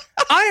said,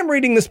 I am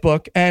reading this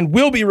book and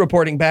will be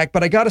reporting back,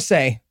 but I gotta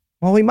say,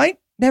 while we might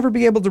never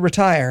be able to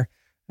retire,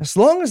 as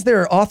long as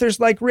there are authors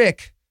like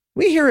Rick,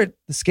 we here at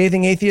The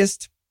Scathing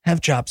Atheist have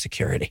job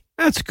security.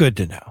 That's good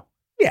to know.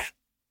 Yeah.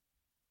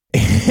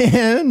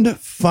 And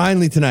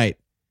finally tonight,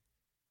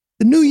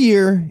 the new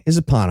year is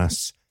upon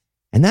us,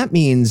 and that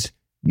means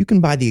you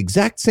can buy the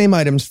exact same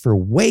items for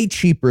way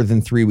cheaper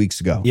than 3 weeks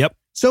ago. Yep.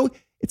 So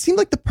it seemed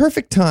like the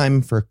perfect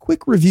time for a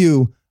quick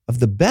review of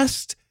the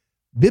best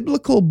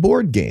biblical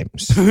board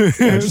games,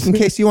 just in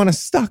case you want to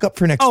stock up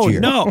for next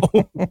year. Oh,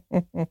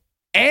 no.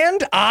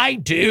 And I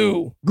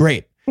do.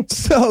 Great.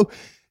 So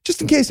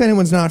just in case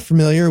anyone's not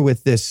familiar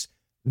with this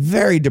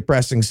very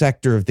depressing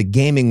sector of the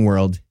gaming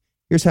world,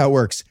 here's how it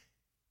works.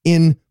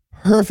 In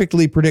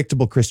perfectly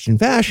predictable Christian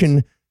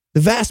fashion, the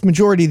vast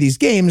majority of these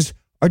games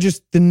are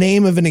just the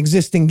name of an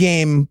existing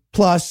game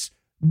plus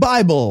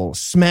Bible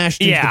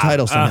smashed into the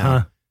title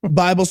somehow.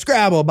 Bible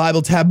Scrabble,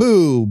 Bible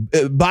Taboo,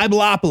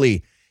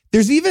 Bibleopoly.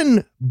 There's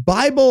even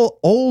Bible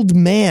Old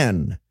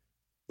Man,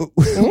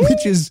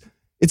 which is,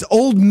 it's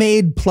Old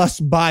Maid plus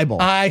Bible.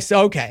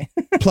 Okay.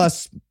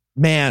 Plus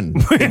man.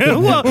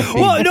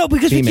 well, no,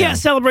 because we Female. can't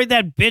celebrate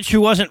that bitch who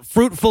wasn't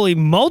fruitfully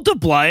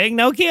multiplying,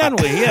 now can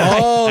we?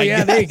 Yeah.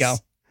 Yeah, there you go.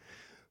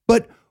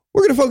 But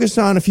we're going to focus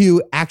on a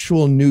few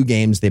actual new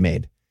games they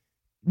made.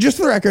 Just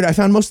for the record, I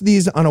found most of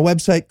these on a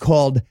website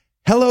called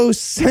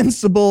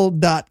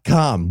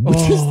HelloSensible.com, which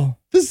is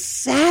the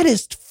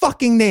saddest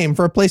fucking name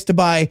for a place to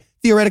buy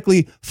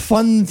theoretically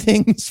fun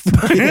things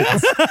for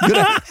kids. Go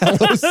to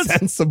Hello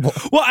Sensible.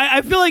 Well,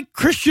 I feel like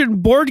Christian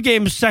board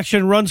games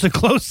section runs a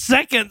close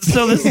second,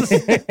 so this is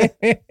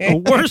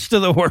the worst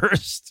of the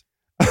worst.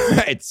 All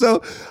right,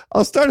 so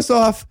I'll start us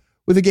off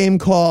with a game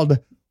called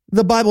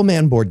the Bible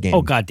Man board game.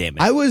 Oh, God damn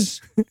it. I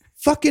was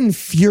fucking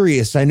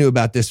furious I knew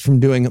about this from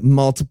doing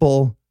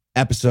multiple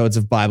episodes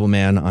of Bible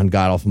Man on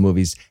God Awful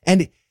Movies.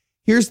 And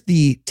here's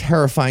the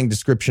terrifying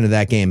description of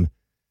that game.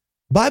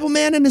 Bible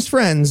Man and his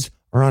friends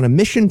are on a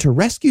mission to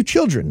rescue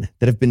children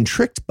that have been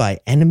tricked by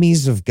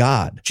enemies of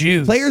God.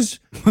 Jews. Players,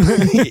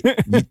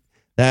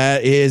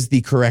 that is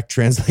the correct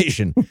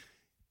translation.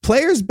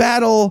 Players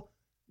battle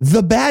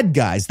the bad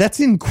guys. That's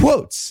in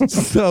quotes.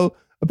 So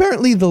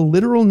apparently the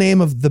literal name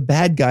of the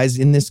bad guys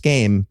in this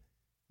game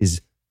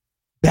is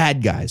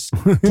bad guys.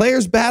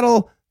 Players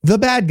battle the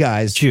bad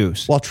guys,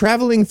 Jews, while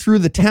traveling through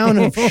the town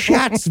of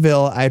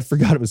Shatsville. I had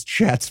forgot it was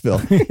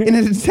Chatsville, in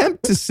an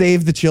attempt to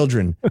save the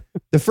children.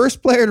 The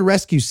first player to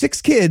rescue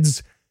 6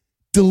 kids,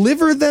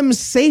 deliver them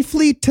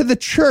safely to the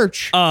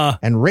church,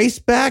 and race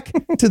back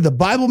to the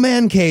Bible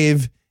Man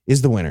cave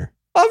is the winner.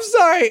 I'm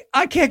sorry,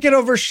 I can't get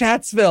over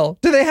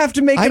Shatsville. Do they have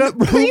to make it up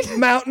Poop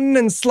Mountain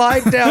and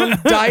slide down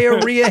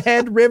Diarrhea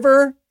Head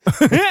River?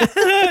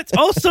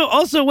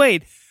 also,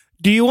 wait.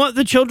 Do you want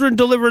the children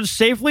delivered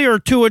safely or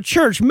to a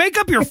church? Make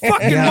up your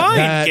fucking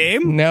mind,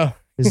 game. No.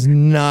 Is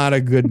not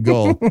a good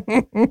goal.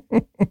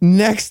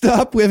 Next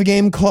up, we have a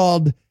game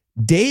called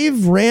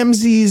Dave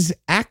Ramsey's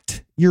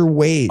Act Your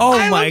Ways. Oh,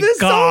 I my love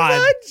this God. so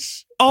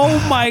much.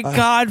 Oh, my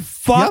God.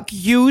 Fuck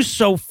you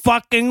so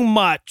fucking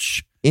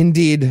much.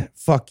 Indeed,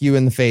 fuck you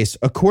in the face.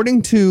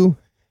 According to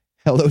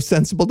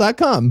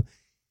HelloSensible.com,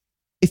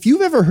 if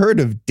you've ever heard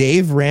of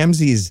Dave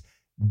Ramsey's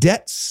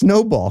debt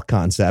snowball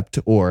concept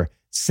or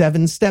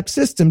 7-step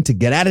system to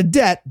get out of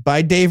debt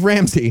by Dave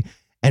Ramsey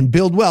and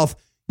build wealth,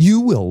 you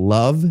will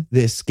love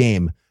this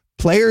game.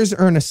 Players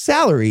earn a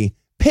salary,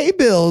 pay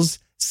bills,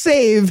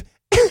 save,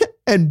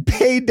 and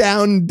pay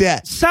down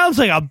debt. Sounds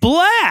like a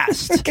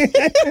blast.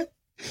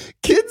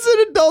 Kids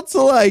and adults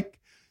alike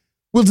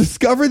will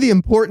discover the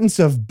importance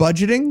of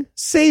budgeting,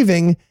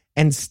 saving,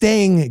 and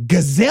staying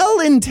gazelle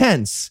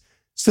intense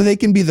so they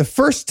can be the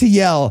first to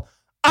yell,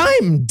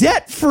 "I'm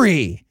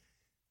debt-free."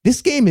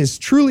 This game is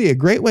truly a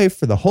great way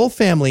for the whole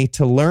family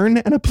to learn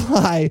and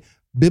apply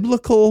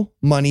biblical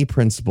money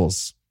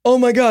principles. Oh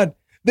my God.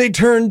 They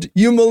turned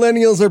You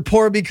Millennials Are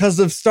Poor Because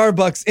of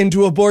Starbucks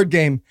into a board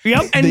game.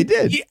 Yep. And, they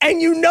did.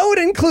 And you know it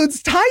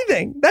includes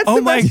tithing. That's Oh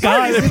the my best God,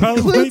 part, is it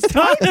probably includes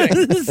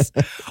tithing. does.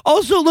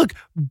 Also, look,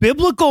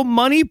 biblical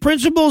money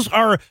principles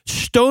are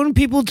stone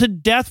people to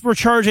death for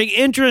charging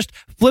interest,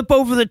 flip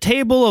over the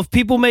table of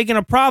people making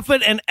a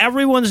profit, and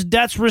everyone's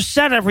debts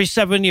reset every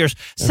 7 years.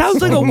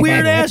 Sounds like a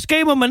weird-ass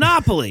game of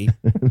Monopoly.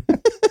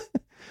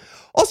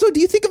 Also, do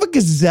you think of a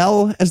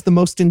gazelle as the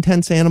most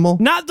intense animal?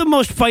 Not the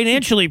most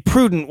financially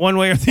prudent one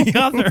way or the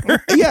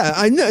other. Yeah,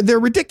 I know. They're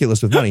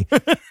ridiculous with money.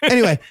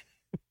 Anyway,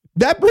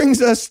 that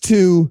brings us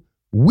to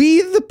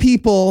We the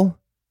People,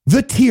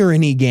 the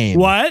Tyranny Game.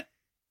 What?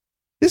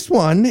 This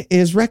one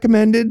is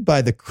recommended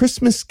by the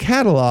Christmas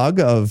catalog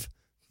of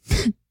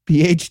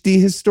PhD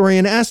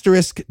historian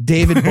asterisk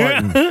David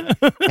Barton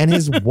and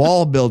his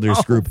Wall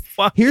Builders group.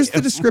 Here's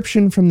the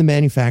description from the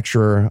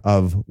manufacturer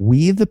of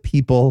We the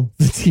People,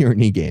 the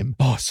Tyranny Game.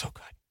 Oh, so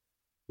good.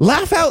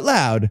 Laugh out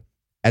loud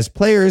as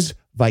players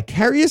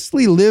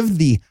vicariously live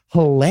the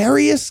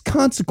hilarious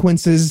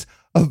consequences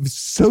of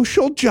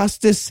social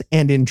justice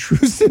and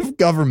intrusive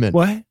government.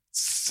 What?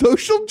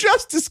 Social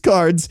justice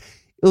cards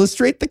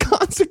illustrate the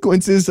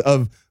consequences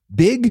of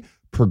big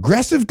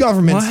progressive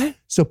governments,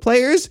 so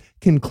players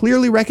can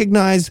clearly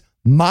recognize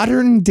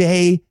modern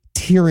day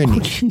tyranny. Oh,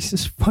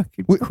 Jesus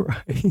fucking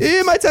Christ.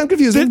 It might sound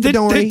confusing, but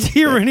don't worry. The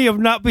tyranny of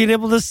not being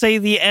able to say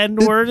the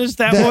N-word, is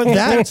that one?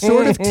 That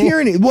sort of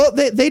tyranny. Well,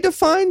 they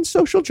define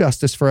social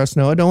justice for us,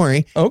 Noah. Don't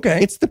worry. Okay.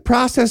 It's the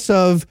process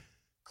of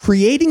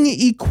creating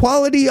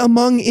equality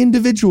among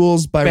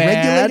individuals by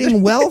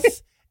regulating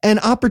wealth and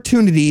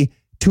opportunity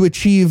to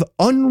achieve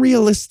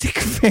unrealistic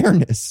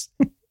fairness.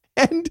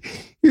 And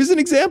here's an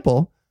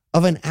example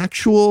of an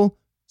actual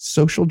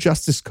social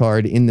justice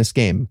card in this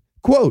game.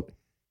 Quote,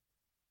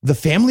 the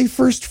Family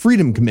First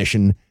Freedom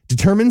Commission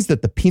determines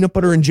that the peanut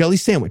butter and jelly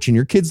sandwich in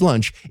your kid's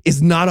lunch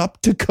is not up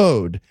to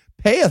code.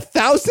 Pay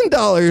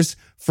 $1,000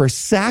 for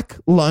sack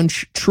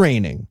lunch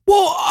training.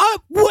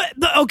 Well,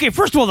 okay,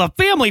 first of all, the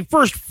Family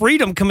First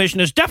Freedom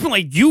Commission is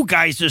definitely you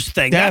guys'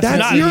 thing. That's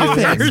not your yours.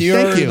 thing. Thank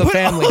you. The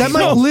family. That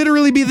might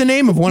literally be the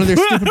name of one of their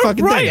stupid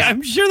fucking right. things.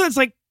 I'm sure that's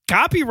like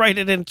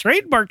copyrighted and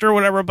trademarked or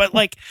whatever, but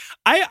like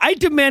I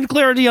demand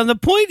clarity on the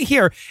point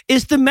here.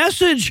 Is the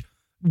message,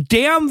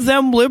 damn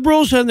them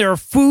liberals and their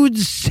food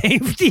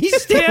safety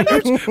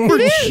standards for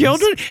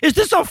children? Is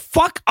this a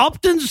fuck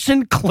Upton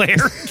Sinclair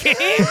game?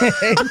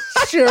 It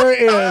sure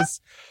is.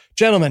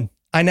 Gentlemen,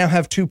 I now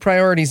have two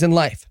priorities in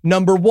life.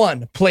 Number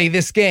one, play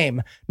this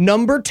game.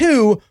 Number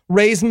two,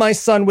 raise my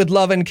son with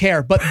love and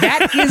care. But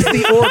that is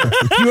the order.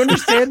 Do you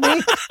understand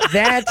me?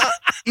 That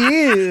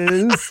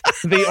is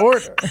the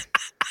order.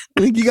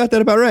 I think you got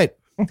that about right.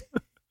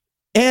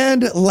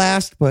 And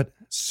last, but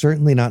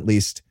certainly not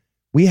least,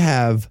 we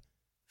have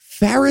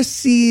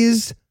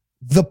Pharisees,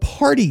 the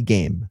Party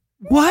Game.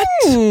 What?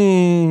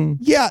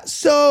 Yeah,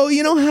 so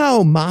you know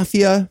how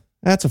Mafia,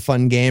 that's a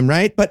fun game,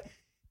 right? But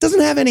it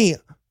doesn't have any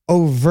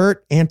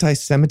overt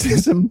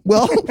anti-Semitism.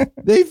 Well,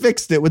 they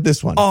fixed it with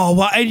this one. Oh,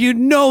 well, and you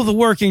know the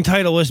working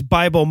title is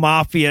Bible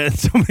Mafia, and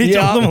somebody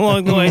told them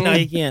along the way, no,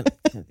 you can't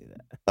do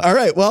that. All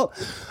right, well,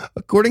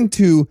 according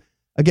to,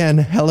 again,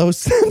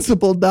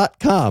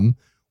 HelloSensible.com,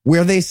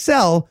 where they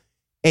sell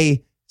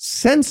a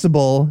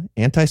sensible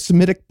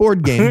anti-Semitic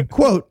board game,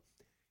 quote,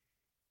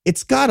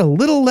 it's got a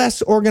little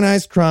less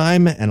organized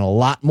crime and a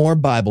lot more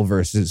Bible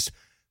verses.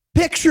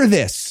 Picture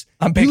this.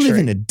 You live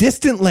in a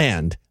distant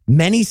land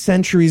many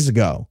centuries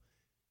ago.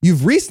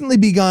 You've recently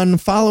begun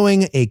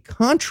following a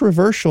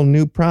controversial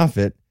new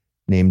prophet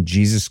named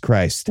Jesus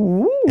Christ.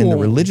 Ooh. And the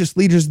religious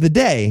leaders of the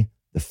day,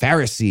 the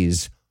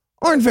Pharisees,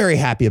 aren't very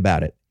happy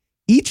about it.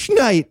 Each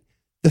night,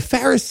 the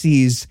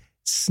Pharisees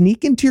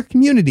sneak into your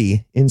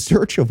community in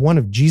search of one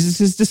of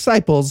Jesus'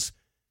 disciples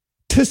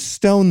to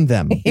stone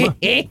them.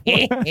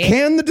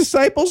 Can the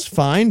disciples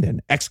find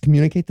and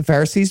excommunicate the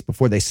Pharisees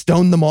before they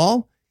stone them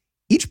all?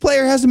 Each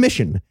player has a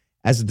mission.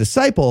 As a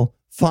disciple,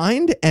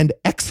 find and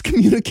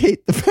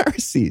excommunicate the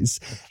Pharisees.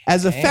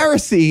 As a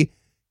Pharisee,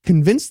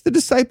 convince the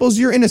disciples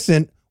you're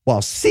innocent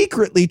while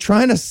secretly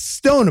trying to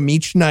stone them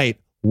each night,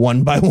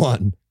 one by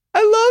one.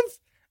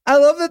 I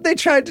love that they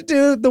tried to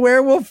do the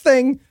werewolf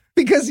thing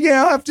because you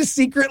now have to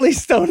secretly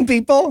stone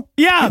people.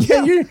 Yeah.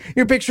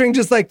 You're picturing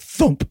just like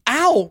thump.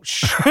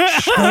 Ouch.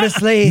 Go to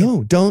sleep.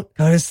 No, don't.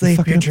 Go to sleep.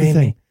 You're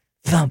dreaming.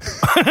 Thump.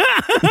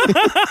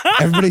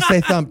 Everybody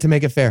say thump to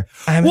make it fair.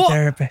 I'm a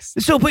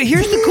therapist. So, but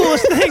here's the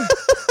coolest thing.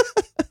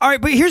 All right,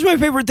 but here's my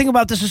favorite thing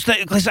about this is that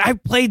because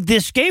I've played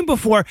this game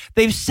before,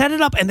 they've set it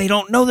up and they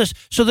don't know this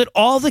so that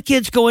all the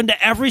kids go into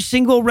every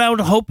single round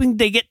hoping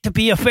they get to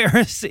be a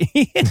Pharisee.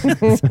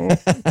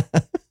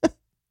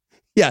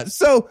 Yeah,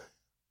 so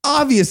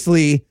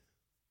obviously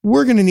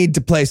we're going to need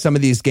to play some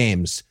of these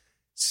games.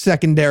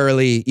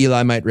 Secondarily,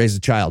 Eli might raise a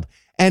child.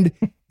 And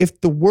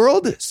if the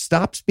world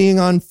stops being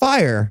on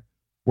fire,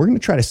 we're going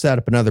to try to set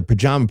up another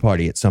pajama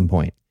party at some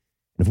point.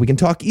 And if we can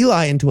talk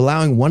Eli into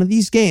allowing one of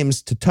these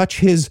games to touch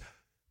his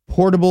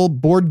portable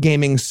board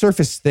gaming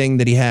Surface thing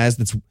that he has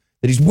that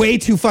he's way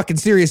too fucking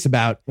serious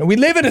about. We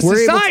live in a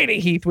society,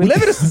 Heath. We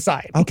live in a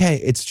society.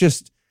 Okay, it's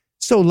just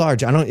so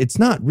large. It's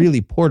not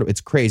really portable.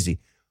 It's crazy.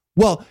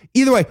 Well,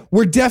 either way,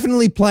 we're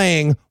definitely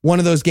playing one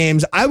of those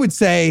games. I would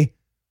say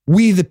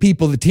We the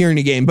People, the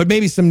Tyranny Game, but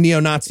maybe some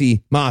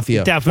neo-Nazi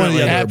mafia.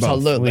 Definitely.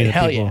 Absolutely.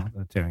 Hell yeah.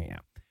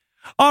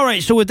 All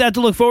right, so with that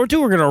to look forward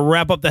to, we're going to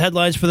wrap up the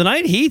headlines for the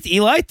night. Heath,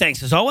 Eli,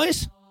 thanks as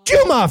always.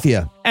 Jew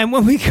Mafia. And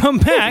when we come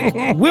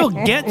back, we'll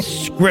get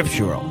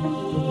scriptural.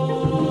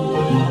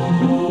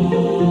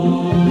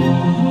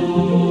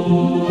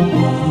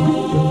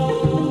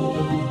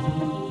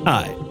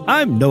 Hi,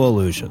 I'm No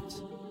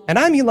Illusions. And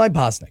I'm Eli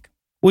Bosnick.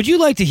 Would you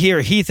like to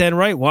hear Heath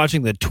Enright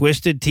watching the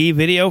Twisted Tea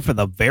video for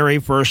the very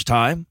first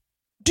time?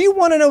 Do you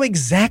want to know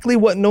exactly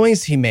what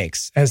noise he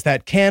makes as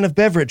that can of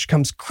beverage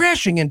comes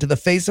crashing into the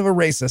face of a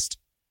racist?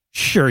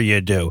 Sure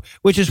you do,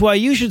 which is why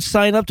you should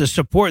sign up to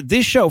support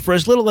this show for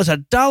as little as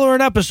 $1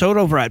 an episode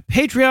over at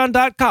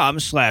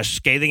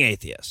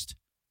patreon.com/scathingatheist.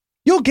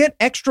 You'll get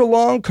extra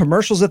long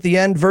commercials at the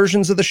end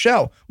versions of the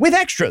show with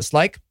extras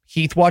like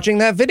Heath watching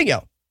that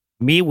video,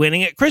 me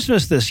winning at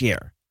Christmas this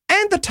year,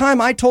 and the time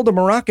I told a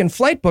Moroccan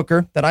flight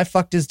booker that I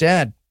fucked his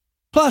dad.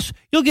 Plus,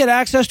 you'll get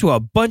access to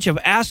a bunch of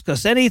Ask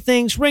Us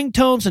Anythings,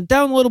 ringtones, and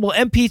downloadable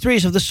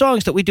MP3s of the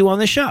songs that we do on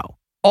the show.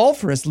 All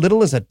for as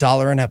little as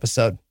 $1 an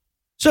episode.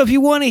 So if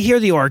you want to hear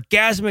the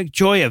orgasmic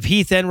joy of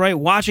Heath Enright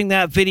watching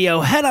that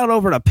video, head on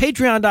over to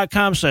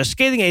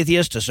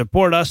patreon.com/scathingatheist to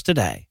support us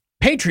today.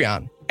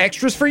 Patreon.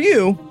 Extras for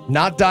you,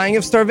 not dying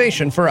of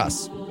starvation for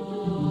us.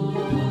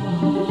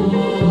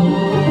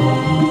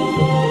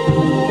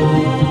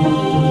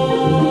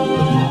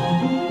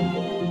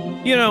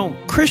 You know,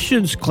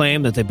 Christians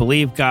claim that they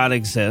believe God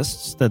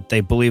exists, that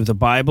they believe the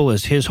Bible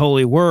is his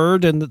holy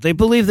word, and that they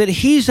believe that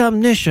he's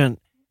omniscient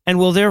and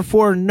will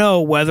therefore know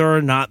whether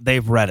or not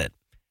they've read it.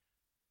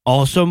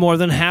 Also, more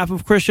than half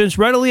of Christians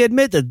readily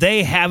admit that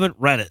they haven't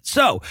read it.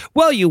 So,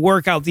 while you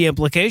work out the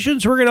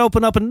implications, we're going to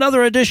open up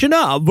another edition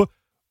of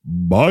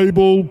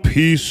Bible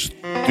Peace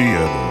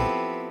Theater.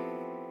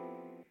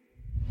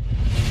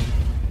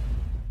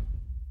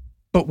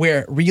 But where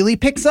it really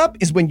picks up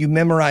is when you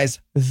memorize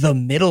the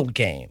middle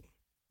game.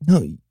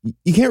 No,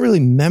 you can't really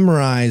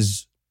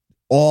memorize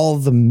all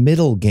the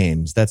middle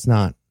games. That's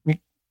not...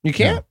 You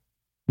can't?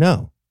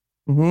 No.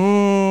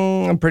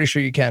 I'm pretty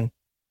sure you can.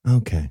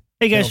 Okay.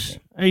 Hey guys,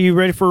 are you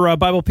ready for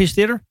Bible Peace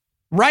Theater?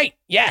 Right,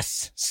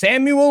 yes.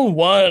 Samuel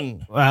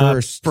 1.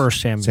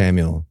 First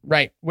Samuel.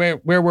 Right, where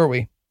were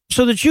we?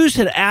 So the Jews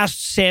had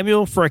asked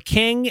Samuel for a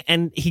king,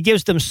 and he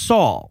gives them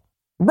Saul.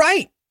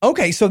 Right.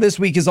 Okay, so this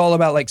week is all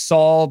about like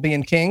Saul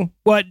being king?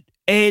 But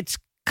it's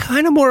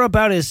kind of more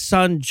about his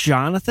son,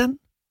 Jonathan.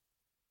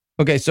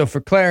 Okay, so for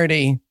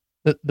clarity,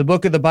 the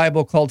book of the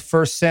Bible called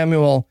 1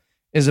 Samuel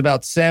is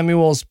about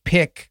Samuel's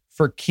pick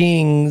for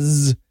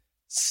king's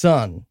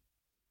son.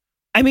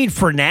 I mean,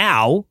 for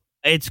now,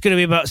 it's going to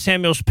be about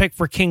Samuel's pick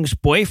for king's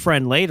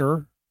boyfriend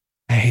later.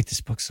 I hate this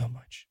book so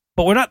much.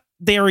 But we're not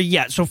there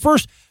yet. So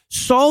first,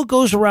 Saul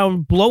goes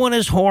around blowing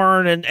his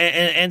horn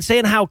and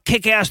saying how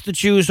kick-ass the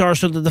Jews are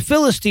so that the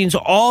Philistines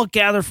all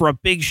gather for a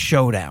big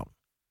showdown.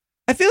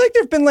 I feel like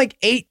there have been like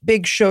 8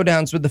 big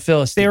showdowns with the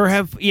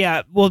Philistines.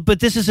 But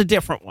this is a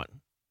different one.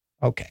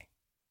 Okay.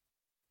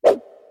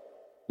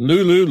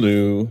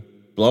 Lou.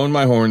 Blowing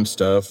my horn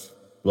stuff.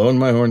 Blowing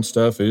my horn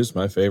stuff is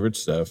my favorite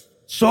stuff.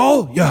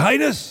 Saul, your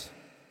highness?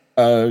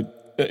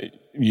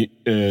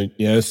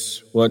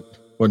 Yes. What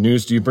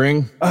news do you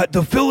bring?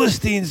 The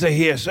Philistines are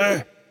here,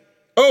 sir.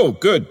 Oh,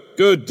 good.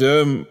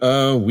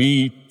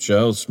 We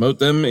shall smote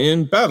them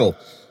in battle.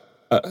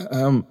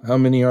 How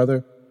many are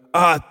there?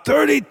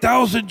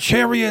 30,000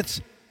 chariots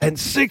and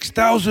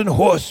 6,000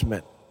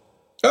 horsemen.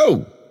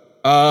 Oh,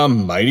 a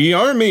mighty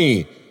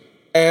army.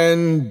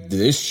 And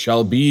this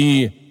shall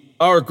be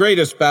our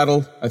greatest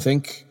battle, I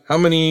think. How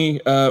many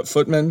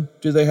footmen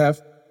do they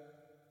have?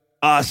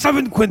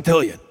 7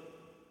 quintillion.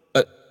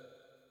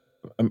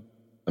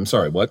 I'm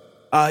sorry,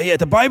 what?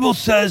 The Bible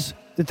says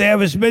that they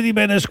have as many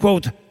men as,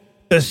 quote,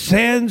 the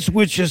sands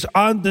which is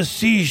on the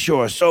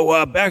seashore.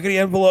 So back of the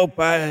envelope,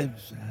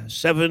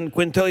 7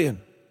 quintillion.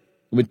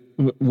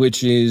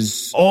 Which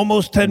is...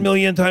 almost 10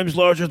 million times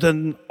larger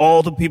than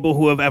all the people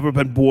who have ever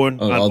been born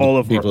on all of Earth.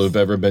 All the people who've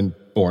ever been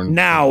born.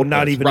 Now,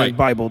 not even in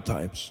Bible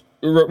times.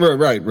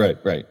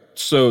 Right.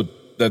 So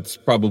that's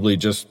probably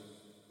just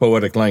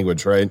poetic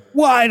language, right?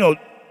 Well,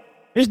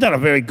 it's not a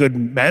very good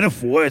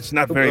metaphor. It's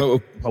not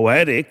very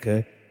poetic.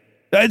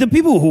 The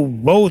people who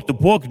wrote the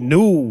book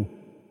knew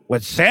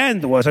what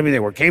sand was. I mean, they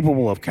were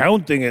capable of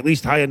counting at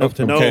least high enough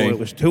to know it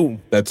was 2.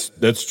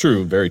 That's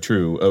true. Very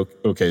true.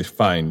 Okay,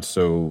 fine.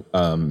 So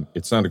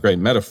it's not a great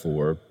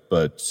metaphor,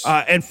 but...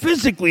 and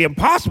physically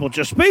impossible,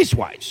 just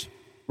space-wise.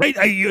 Right?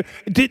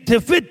 To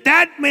fit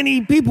that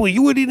many people,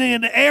 you would need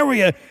an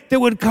area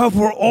that would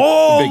cover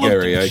all big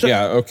area.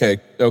 Yeah,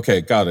 okay,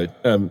 got it.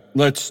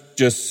 Let's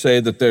just say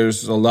that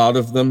there's a lot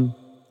of them.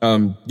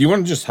 Do you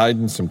want to just hide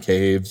in some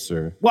caves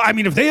or? Well, I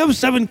mean, if they have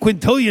 7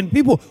 quintillion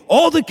people,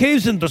 all the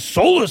caves in the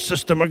solar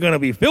system are going to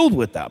be filled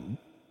with them.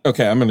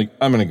 Okay, I'm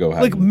gonna go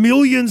hide. Like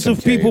millions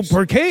of people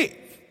per cave.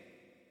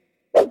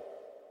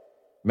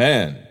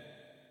 Man,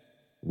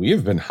 we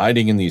have been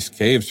hiding in these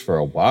caves for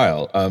a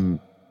while.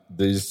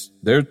 There's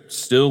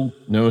still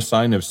no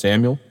sign of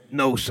Samuel?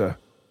 No, sir.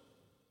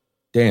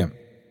 Damn.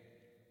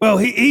 Well,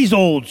 he's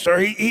old, sir.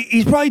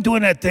 He's probably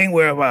doing that thing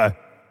where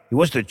he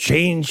wants to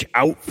change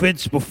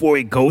outfits before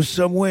he goes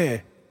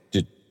somewhere.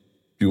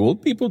 Do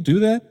old people do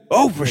that?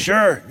 Oh, for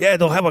sure. Yeah,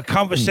 they'll have a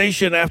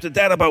conversation after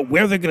that about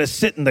where they're going to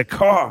sit in the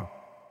car.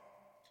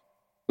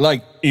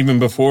 Like, even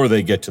before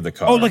they get to the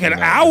car? Oh, like an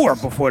hour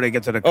before they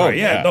get to the car. Oh,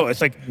 yeah. No,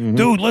 it's like,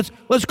 dude,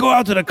 let's go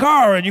out to the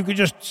car and you can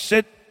just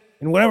sit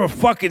in whatever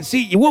fucking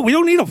seat you want. We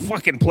don't need a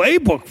fucking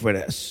playbook for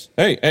this.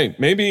 Hey,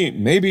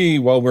 maybe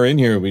while we're in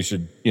here, we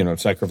should,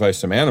 sacrifice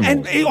some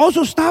animals. And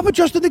also stop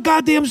adjusting the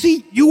goddamn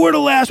seat. You were the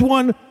last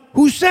one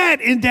who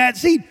sat in that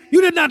seat.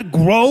 You did not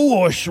grow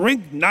or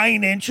shrink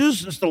 9 inches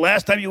since the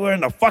last time you were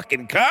in the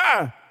fucking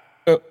car.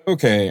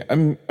 Okay,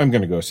 I'm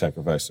gonna go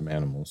sacrifice some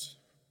animals.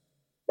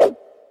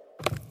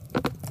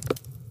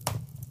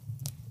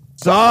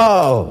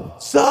 So.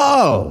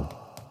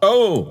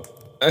 Oh,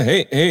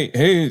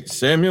 hey,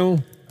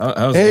 Samuel.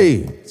 How's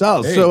it?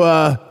 Sal. Hey. So,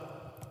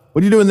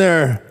 what are you doing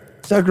there?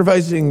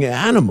 Sacrificing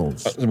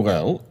animals?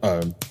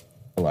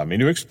 Allow me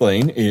to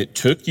explain. It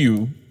took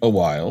you a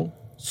while,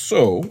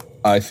 so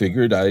I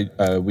figured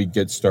we'd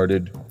get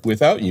started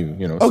without you.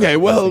 Okay,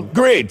 well,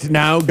 great.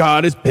 Now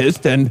God is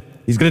pissed and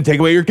he's going to take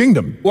away your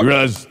kingdom. What? You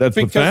realize that's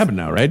what's going to happen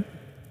now, right?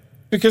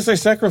 Because I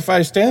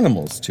sacrificed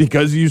animals.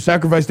 Because you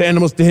sacrificed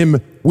animals to him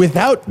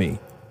without me.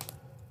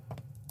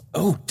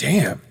 Oh,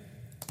 damn.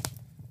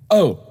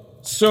 Oh,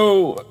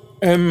 so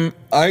am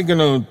I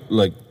gonna,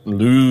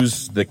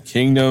 lose the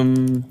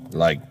kingdom,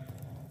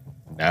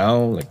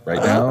 now?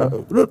 Right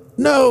now?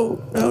 No,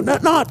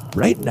 not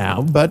right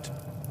now, but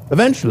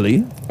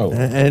eventually. Oh.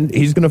 And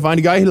he's going to find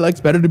a guy he likes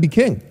better to be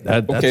king.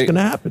 That's going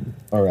to happen.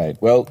 All right,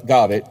 well,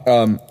 got it.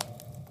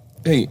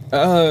 Hey,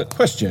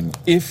 question.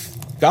 If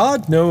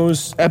God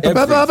knows everything...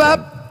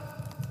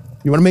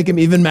 You want to make him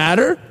even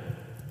madder?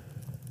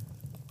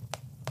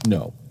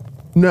 No.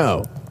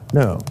 No,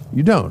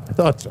 you don't. I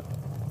thought so.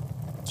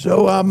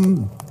 So,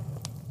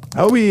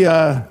 how are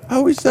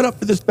we set up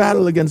for this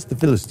battle against the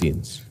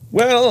Philistines?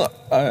 Well,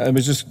 I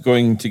was just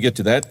going to get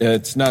to that.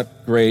 It's not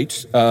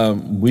great.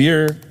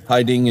 We're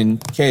hiding in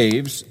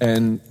caves,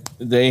 and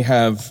they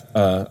have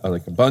a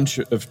bunch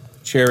of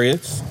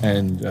chariots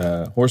and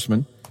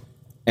horsemen,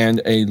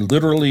 and a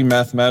literally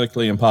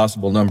mathematically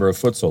impossible number of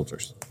foot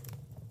soldiers.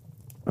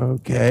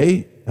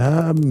 Okay.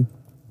 How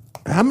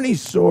many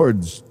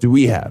swords do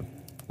we have?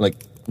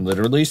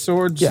 Literally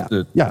swords? Yeah.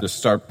 The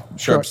sharp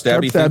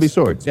stabby things?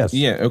 Swords, yes.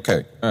 Yeah,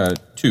 okay.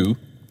 2.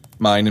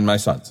 Mine and my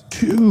son's.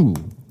 2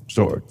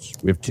 swords.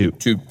 We have 2.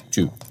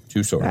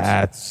 Two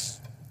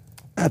swords.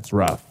 That's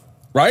rough.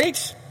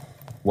 Right?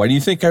 Why do you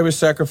think I was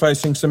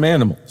sacrificing some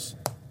animals?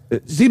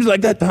 It seems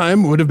like that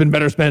time would have been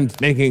better spent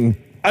making,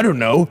 I don't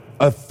know,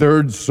 a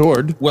 3rd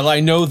sword. Well, I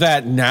know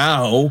that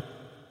now.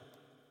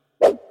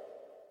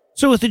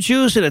 So with the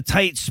Jews in a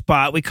tight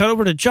spot, we cut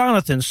over to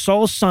Jonathan,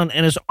 Saul's son,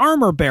 and his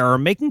armor bearer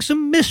making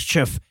some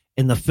mischief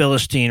in the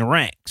Philistine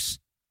ranks.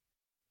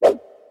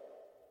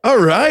 All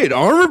right,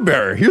 armor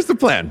bearer. Here's the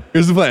plan.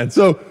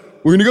 So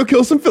we're going to go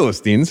kill some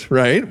Philistines,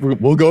 right?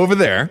 We'll go over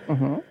there.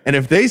 Mm-hmm. And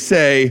if they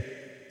say,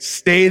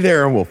 stay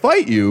there and we'll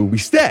fight you, we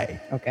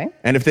stay. Okay.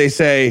 And if they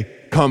say,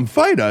 come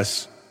fight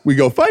us, we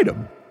go fight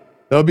them.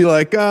 That'll be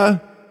like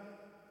a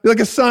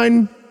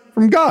sign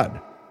from God.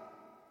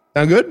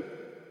 Sound good?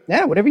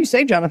 Yeah, whatever you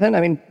say, Jonathan.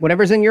 I mean,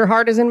 whatever's in your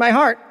heart is in my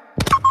heart.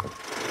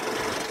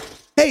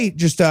 Hey,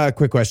 just a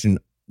quick question.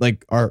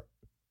 Are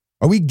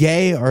we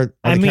gay? Are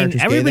I the mean,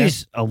 characters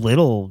everybody's gay a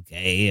little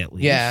gay, at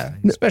least. Yeah,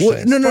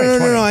 especially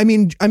no. I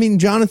mean,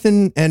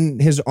 Jonathan and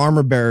his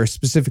armor bearer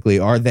specifically,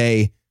 are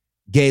they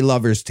gay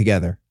lovers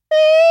together?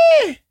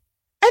 I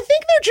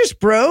think they're just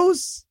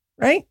bros,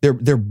 right?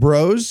 They're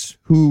bros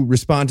who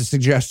respond to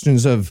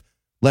suggestions of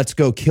let's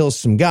go kill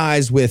some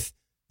guys with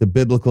the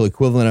biblical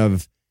equivalent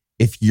of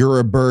if you're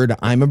a bird,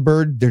 I'm a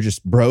bird. They're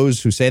just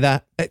bros who say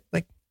that.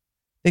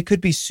 They could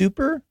be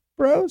super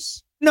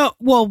bros. No,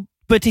 well,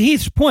 but to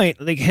Heath's point,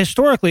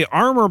 historically,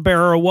 armor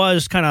bearer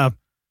was kind of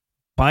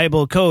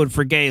Bible code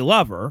for gay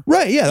lover.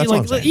 Right, yeah, that's what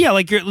I'm saying. Yeah,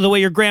 the way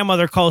your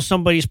grandmother calls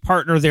somebody's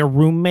partner their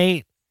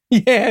roommate.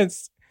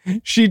 Yes,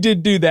 she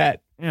did do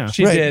that. Yeah,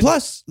 she did.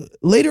 Plus,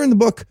 later in the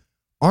book,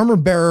 armor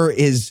bearer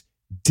is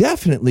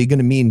definitely going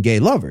to mean gay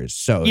lovers.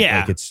 So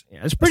it's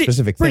pretty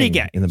specific pretty thing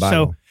gay in the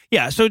Bible.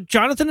 So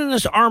Jonathan and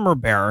his armor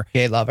bearer,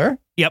 gay lover,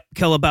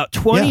 kill about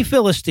 20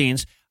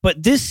 Philistines,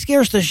 but this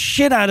scares the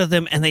shit out of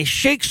them, and they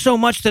shake so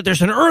much that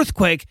there's an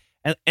earthquake,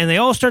 and they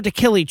all start to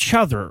kill each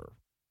other.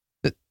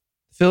 The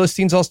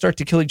Philistines all start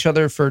to kill each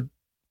other for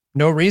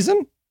no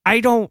reason?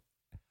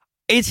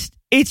 It's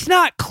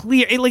not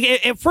clear.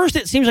 At first,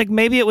 it seems like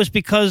maybe it was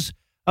because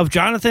of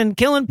Jonathan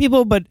killing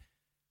people, but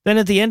then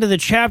at the end of the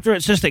chapter,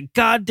 it says that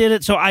God did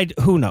it, so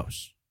who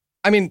knows?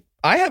 I mean,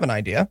 I have an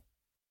idea.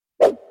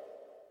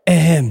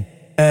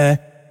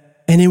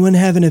 Anyone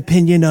have an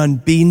opinion on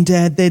Bean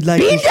Dad they'd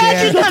like to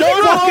share? Bean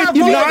Dad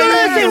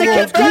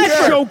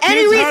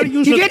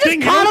you get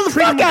just coddle the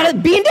fuck out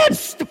of Bean Dad.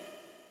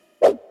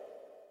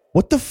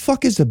 What the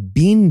fuck is a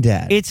Bean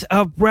Dad? It's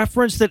a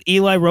reference that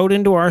Eli wrote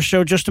into our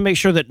show just to make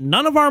sure that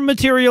none of our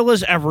material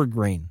is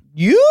evergreen.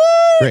 Bean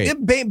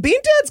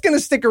Dad's going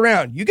to stick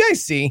around. You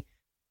guys see.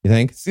 You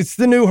think? It's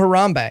the new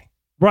Harambe.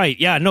 Right,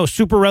 yeah, no,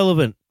 super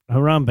relevant.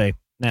 Harambe.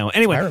 Now,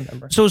 anyway, I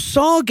remember. So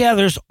Saul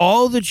gathers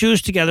all the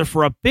Jews together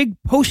for a big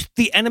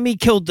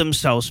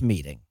post-the-enemy-killed-themselves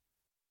meeting.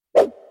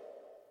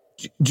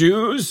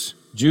 Jews,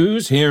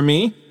 hear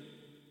me,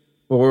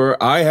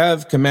 for I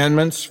have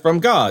commandments from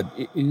God.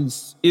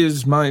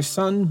 Is my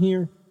son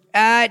here?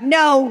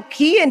 No,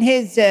 he and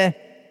his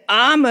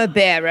armor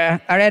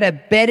bearer are at a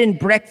bed and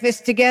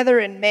breakfast together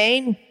in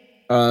Maine.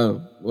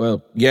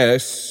 Well,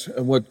 yes.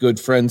 What good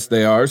friends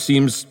they are.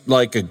 Seems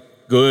like a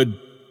good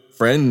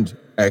friend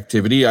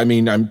activity. I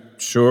mean, I'm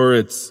sure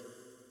it's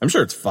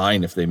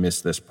fine if they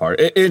miss this part.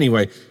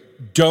 Anyway,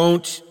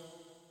 don't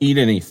eat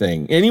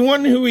anything.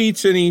 Anyone who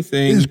eats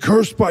anything is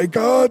cursed by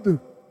God.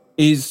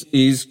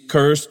 Is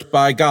cursed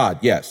by God.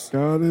 Yes.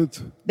 Got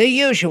it. The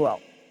usual.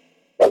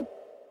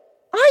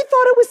 I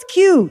thought it was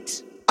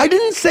cute. I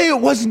didn't say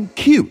it wasn't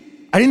cute.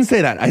 I didn't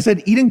say that. I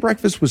said eating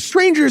breakfast with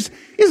strangers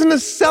isn't a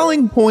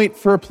selling point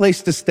for a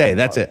place to stay.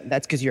 That's it.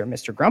 That's because you're a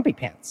Mr. Grumpy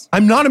Pants.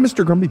 I'm not a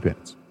Mr. Grumpy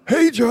Pants.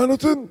 Hey,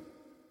 Jonathan.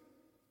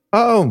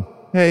 Oh,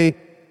 hey.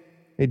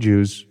 Hey,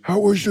 Jews. How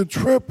was your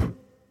trip?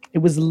 It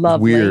was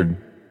lovely. Weird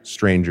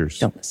strangers.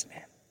 Don't listen to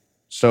him.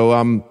 So,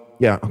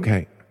 yeah,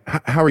 okay.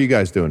 How are you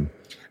guys doing?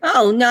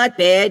 Oh, not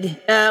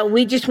bad.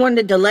 We just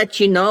wanted to let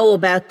you know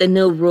about the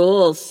new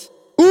rules.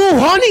 Ooh,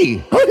 honey!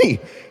 Honey!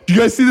 Do you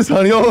guys see this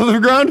honey all over the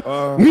ground?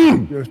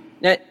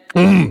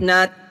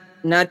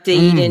 Not to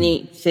eat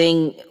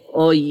anything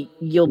or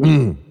you'll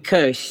be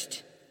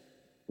cursed.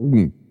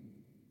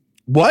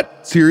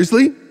 What?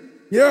 Seriously?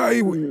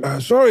 Yeah,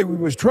 sorry, we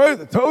was trying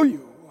to tell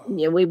you.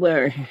 Yeah, we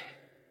were.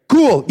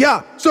 Cool,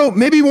 yeah. So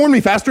maybe warn me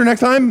faster next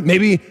time.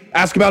 Maybe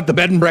ask about the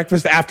bed and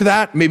breakfast after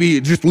that.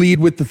 Maybe just lead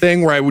with the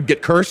thing where I would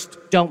get cursed.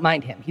 Don't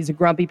mind him. He's a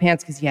Grumpy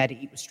Pants because he had to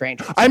eat with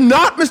strangers. I'm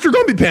not Mr.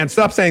 Grumpy Pants.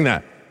 Stop saying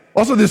that.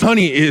 Also, this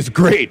honey is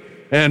great.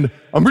 And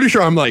I'm pretty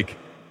sure I'm,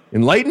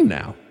 enlightened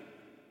now.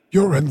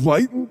 You're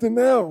enlightened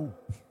now?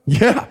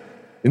 Yeah,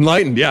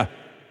 enlightened, yeah.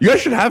 You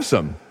guys should have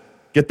some.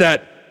 Get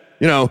that,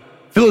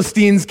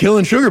 Philistines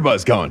killing sugar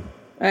buzz going.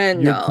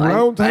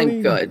 No,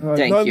 I'm good.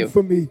 Thank you. None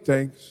for me,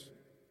 thanks.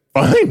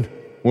 Fine.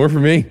 More for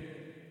me.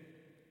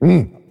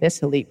 This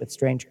he'll eat with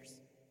strangers.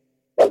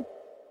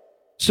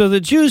 So the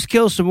Jews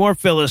kill some more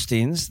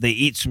Philistines. They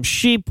eat some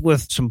sheep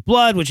with some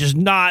blood, which is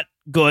not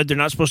good. They're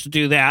not supposed to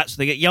do that. So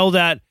they get yelled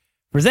at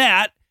for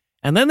that.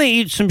 And then they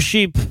eat some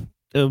sheep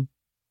the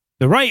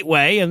right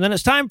way. And then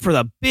it's time for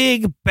the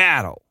big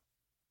battle.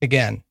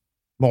 Again,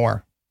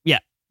 more. Yeah.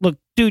 Look,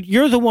 dude,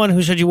 you're the one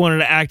who said you wanted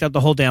to act out the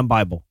whole damn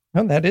Bible.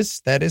 No, that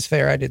is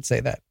fair. I did say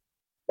that.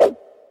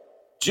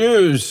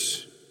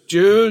 Jews,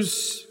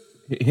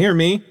 hear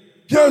me.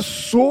 Yes,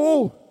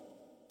 Saul.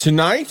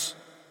 Tonight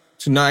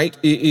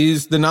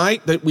is the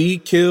night that we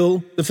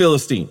kill the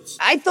Philistines.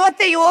 I thought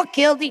they all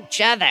killed each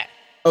other.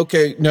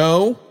 Okay,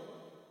 no,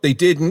 they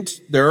didn't.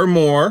 There are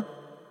more.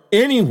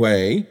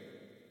 Anyway,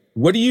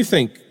 what do you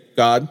think,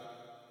 God?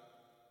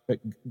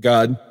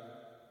 God,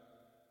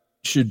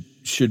 should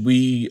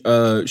we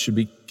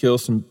kill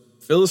some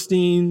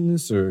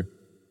Philistines or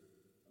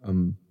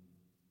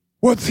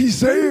What's he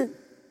saying?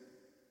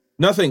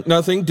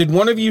 Nothing. Did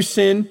one of you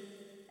sin?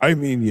 I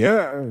mean,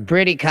 yeah.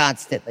 Pretty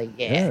constantly,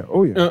 yeah.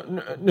 Oh, yeah.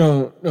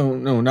 No,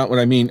 not what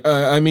I mean.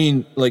 I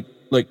mean, like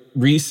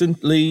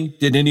recently.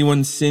 Did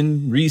anyone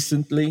sin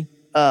recently?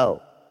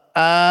 Oh.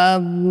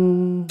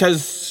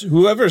 Because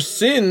whoever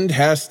sinned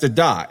has to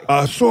die.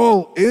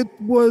 Saul, it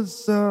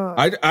was,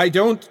 I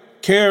don't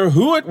care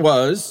who it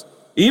was,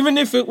 even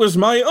if it was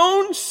my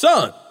own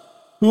son.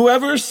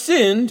 Whoever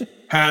sinned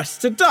has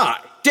to die.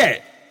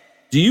 Dead.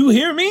 Do you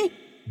hear me?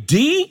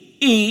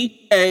 D-E-A-D.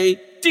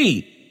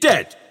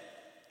 Dead.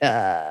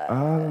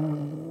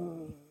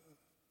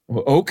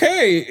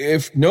 Okay,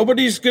 if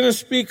nobody's going to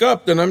speak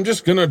up, then I'm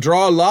just going to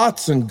draw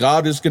lots and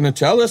God is going to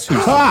tell us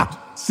who's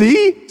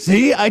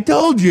See, I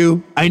told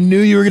you. I knew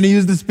you were going to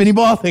use the spinny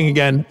ball thing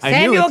again.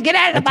 Samuel, get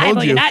out of the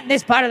Bible. You're not in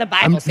this part of the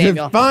Bible,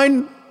 Samuel.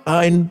 Fine.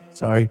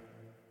 Sorry.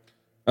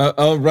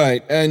 All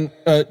right, and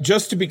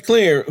just to be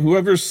clear,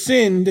 whoever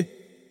sinned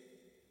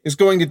is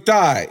going to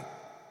die.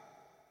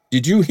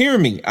 Did you hear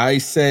me? I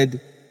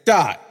said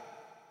die.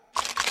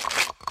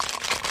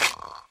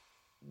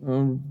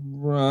 All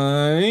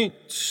right.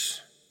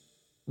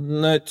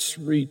 Let's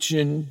reach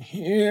in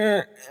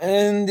here,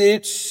 and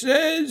it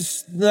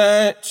says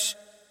that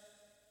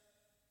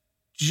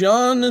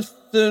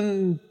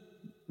Jonathan,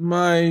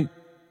 my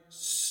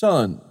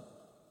son,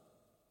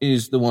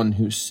 is the one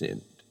who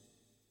sinned.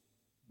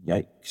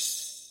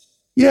 Yikes.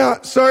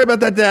 Yeah, sorry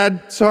about that,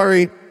 Dad.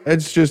 Sorry.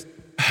 It's just...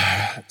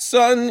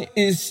 Son,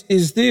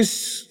 is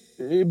this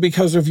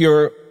because of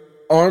your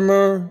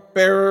armor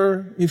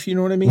bearer, if you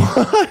know what I mean?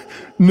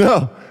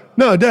 No,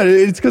 Dad,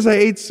 it's because I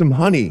ate some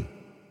honey.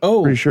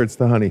 Oh. Pretty sure it's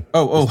the honey.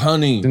 Oh,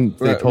 honey.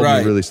 They told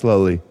me really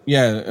slowly.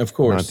 Yeah, of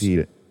course. Not to eat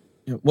it.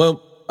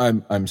 Well,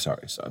 I'm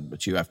sorry, son,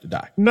 but you have to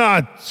die.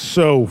 Not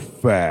so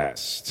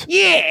fast.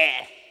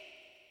 Yeah.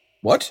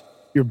 What?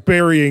 You're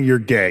burying your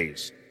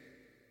gays.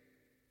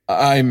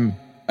 I'm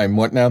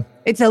what now?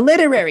 It's a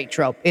literary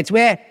trope. It's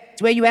where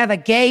you have a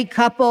gay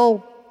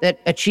couple that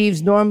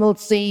achieves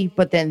normalcy,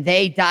 but then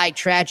they die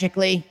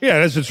tragically. Yeah,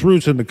 that's its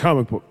roots in the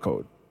comic book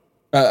code.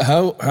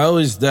 How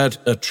is that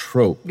a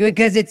trope?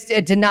 Because it's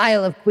a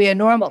denial of queer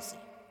normalcy.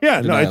 Yeah,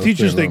 no, it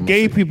teaches that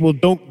gay people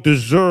don't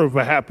deserve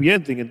a happy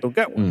ending and don't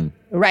get one.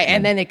 Right,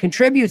 and then it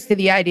contributes to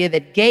the idea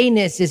that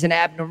gayness is an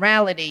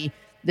abnormality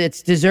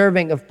that's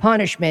deserving of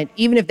punishment,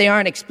 even if they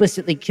aren't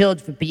explicitly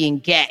killed for being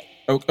gay.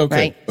 Okay,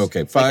 right?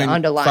 okay, It's like fine, an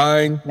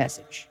underlying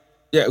message.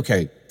 Yeah,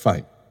 okay,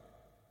 fine.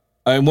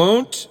 I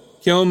won't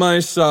kill my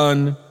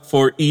son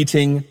for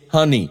eating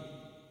honey.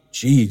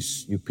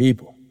 Jeez, you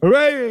people.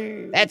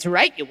 Hooray! That's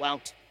right, you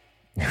won't.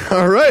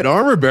 All right,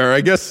 Armor Bearer,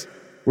 I guess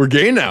we're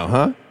gay now,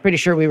 huh? Pretty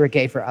sure we were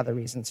gay for other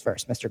reasons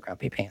first, Mr.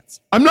 Grumpy Pants.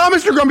 I'm not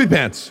Mr. Grumpy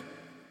Pants.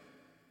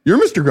 You're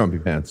Mr. Grumpy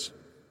Pants.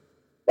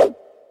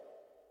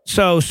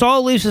 So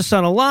Saul leaves his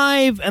son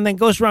alive and then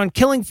goes around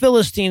killing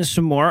Philistines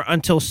some more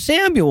until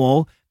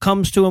Samuel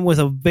comes to him with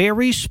a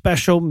very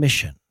special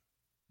mission.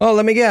 Oh,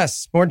 let me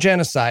guess. More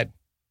genocide.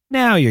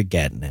 Now you're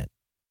getting it.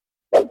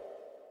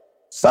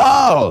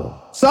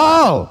 Saul!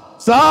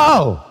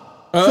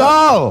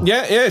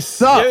 Yes,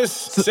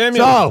 Samuel.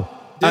 Saul,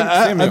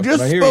 Samuel, I've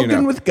just I hear you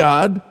spoken now. with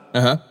God,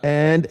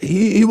 and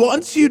he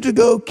wants you to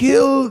go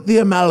kill the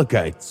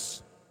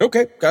Amalekites.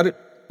 Okay, got it.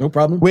 No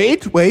problem.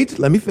 Wait,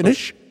 let me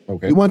finish.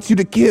 Okay. He wants you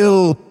to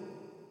kill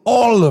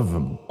all of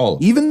them. All of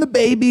them. Even the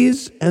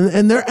babies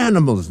and their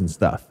animals and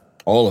stuff.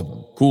 All of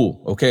them.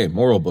 Cool. Okay,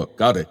 moral book.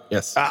 Got it.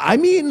 Yes. I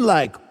mean,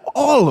 like,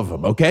 all of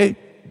them, okay?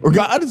 Or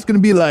God is going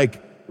to be,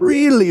 like,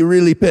 really,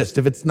 really pissed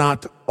if it's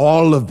not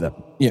all of them.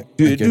 Yeah.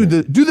 Do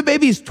the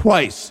babies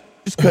twice,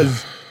 just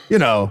because, you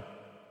know,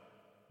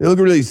 they look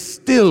really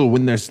still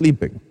when they're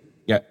sleeping.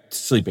 Yeah,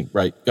 sleeping.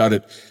 Right. Got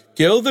it.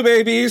 Kill the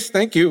babies.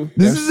 Thank you.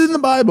 This is in the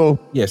Bible.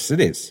 Yes, it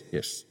is.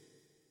 Yes.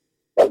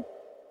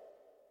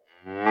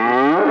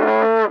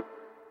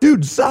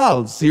 Dude,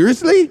 Saul,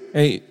 seriously?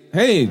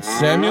 Hey,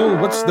 Samuel,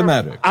 what's the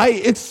matter? I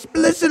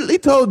explicitly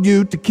told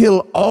you to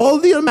kill all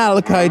the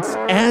Amalekites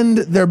and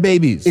their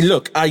babies. Hey,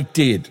 look, I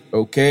did,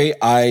 okay?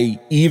 I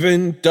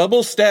even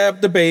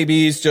double-stabbed the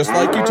babies, just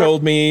like you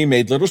told me,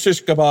 made little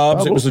shish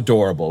kebabs. It was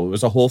adorable. It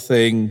was a whole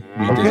thing.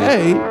 We did.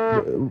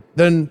 Okay,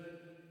 then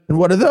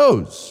what are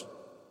those?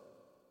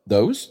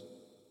 Those?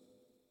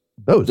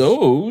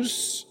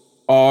 Those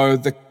are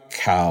the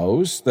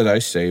cows that I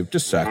saved to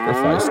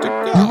sacrifice to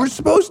God. You were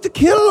supposed to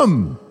kill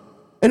them.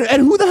 And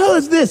who the hell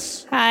is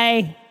this?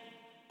 Hi.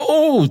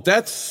 Oh,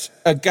 that's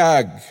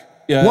Agag.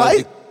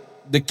 Why?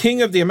 The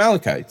king of the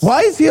Amalekites. Why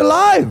is he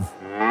alive?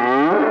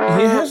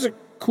 He has a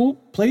cool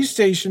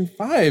PlayStation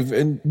 5,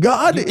 and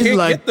God you is can't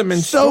like get them in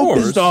so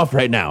stores. pissed off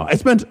right now. I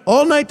spent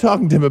all night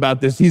talking to him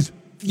about this. He's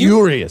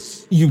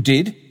furious. You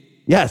did?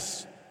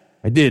 Yes,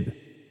 I did.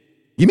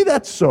 Give me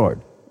that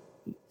sword.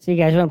 So you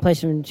guys want to play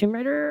some Tomb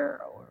Raider?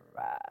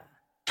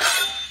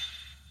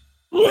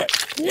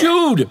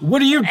 Dude,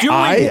 what are you doing?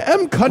 I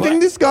am cutting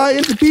this guy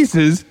into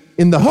pieces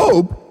in the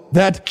hope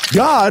that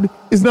God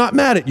is not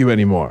mad at you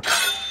anymore.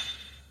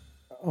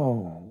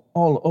 Oh,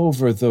 all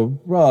over the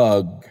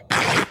rug.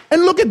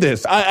 And look at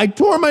this. I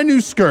tore my new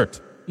skirt.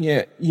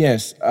 Yeah,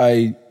 yes,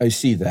 I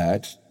see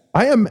that.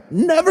 I am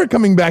never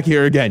coming back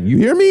here again. You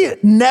hear me?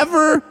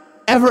 Never,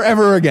 ever,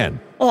 ever again.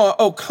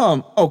 Oh,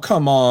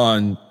 come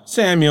on.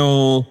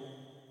 Samuel,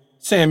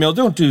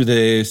 don't do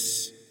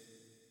this.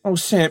 Oh,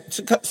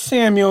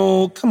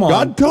 Samuel, come on.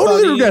 God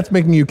totally buddy. regrets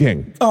making you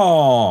king.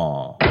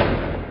 Oh.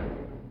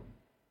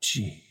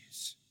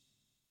 Jeez.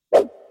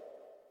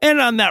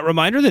 And on that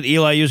reminder that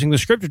Eli using the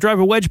script to drive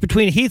a wedge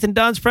between Heath and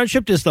Don's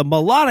friendship is the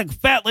melodic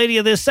fat lady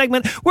of this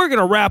segment, we're going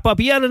to wrap up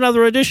yet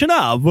another edition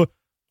of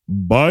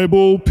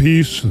Bible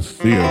Peace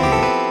Theater.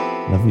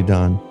 Love you,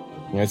 Don.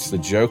 That's the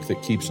joke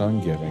that keeps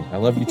on giving. I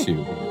love you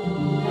too.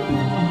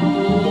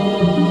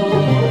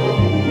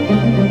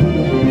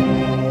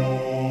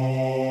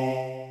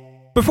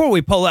 Before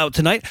we pull out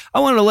tonight, I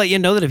want to let you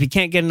know that if you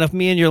can't get enough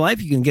me in your life,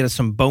 you can get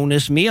some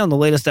bonus me on the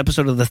latest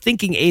episode of The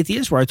Thinking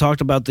Atheist, where I talked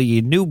about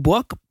the new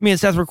book. Me and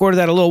Seth recorded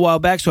that a little while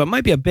back, so it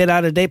might be a bit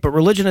out of date, but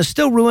religion is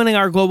still ruining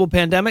our global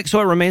pandemic, so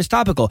it remains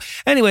topical.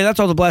 Anyway, that's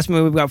all the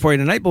blasphemy we've got for you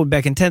tonight. We'll be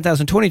back in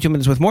 10,022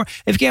 minutes with more.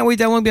 If you can't wait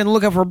that long, be on the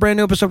lookout for a brand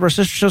new episode of our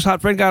sister show's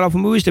Hot Friend God Awful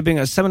Movies, debuting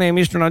at 7 a.m.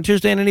 Eastern on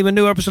Tuesday, and an even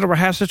new episode of our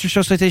half-sister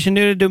show Citation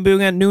Nudity,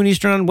 debuting at noon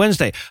Eastern on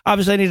Wednesday.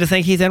 Obviously, I need to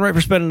thank Heath Enright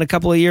for spending a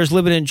couple of years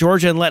living in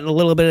Georgia and letting a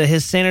little bit of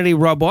his sanity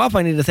rub off.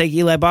 I need to thank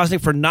Eli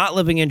Bosnick for not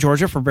living in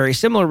Georgia for very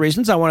similar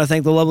reasons. I want to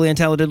thank the lovely and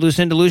talented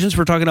Lucinda Illusions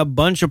for talking a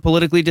bunch of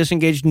politically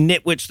disengaged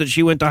nitwits that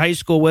she went to high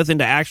school with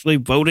into actually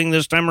voting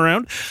this time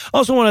around.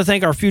 Also want to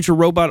thank our future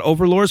robot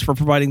overlords for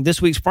providing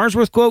this week's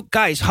Farnsworth quote.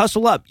 Guys,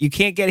 hustle up. You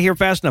can't get here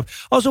fast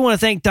enough. Also want to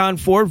thank Don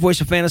Ford,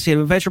 voice of fantasy and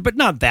adventure, but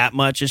not that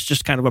much. It's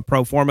just kind of a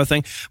pro forma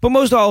thing. But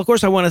most of all, of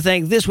course, I want to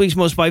thank this week's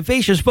most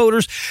vivacious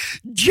voters,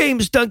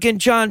 James, Duncan,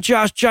 John,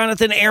 Josh,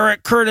 Jonathan,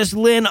 Eric, Curtis,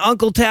 Lynn,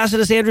 Uncle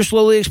Tacitus, Andrew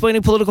Slowly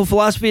Explaining Political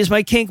Philosophy is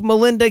my kink,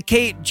 Melinda,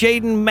 Kate,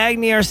 Jaden,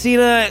 Magni,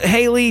 Arcina,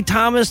 Haley,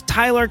 Thomas,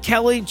 Tyler,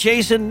 Kelly,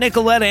 Jason,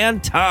 Nicolette,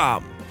 and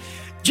Tom.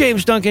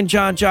 James, Duncan,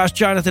 John, Josh,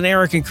 Jonathan,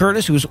 Eric, and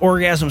Curtis, whose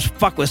orgasms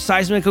fuck with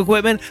seismic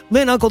equipment.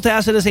 Lynn, Uncle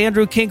Tacitus,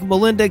 Andrew, Kink,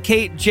 Melinda,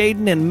 Kate,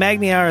 Jaden, and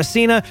Magni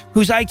Aracena,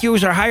 whose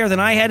IQs are higher than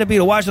I had to be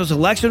to watch those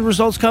election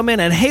results come in.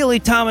 And Haley,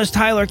 Thomas,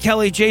 Tyler,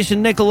 Kelly,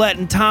 Jason, Nicolette,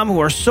 and Tom, who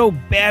are so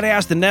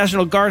badass the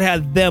National Guard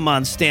had them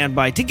on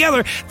standby.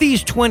 Together,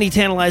 these 20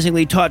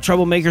 tantalizingly taught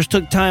troublemakers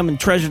took time and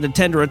treasure to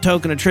tender a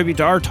token of tribute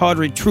to our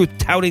tawdry truth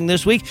touting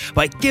this week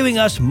by giving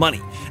us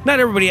money. Not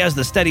everybody has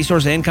the steady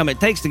source of income it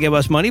takes to give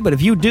us money, but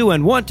if you do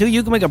and want to,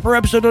 you can make a per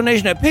episode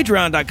donation at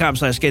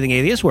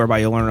patreon.com/scathingatheist, whereby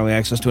you'll earn early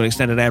access to an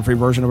extended ad-free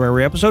version of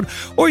every episode,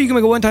 or you can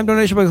make a one-time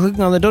donation by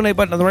clicking on the donate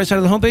button on the right side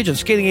of the homepage at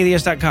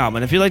scathingatheist.com.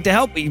 And if you'd like to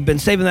help, but you've been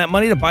saving that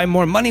money to buy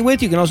more money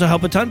with, you can also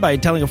help a ton by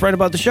telling a friend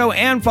about the show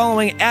and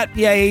following at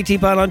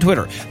PIATPod on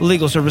Twitter.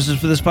 Legal services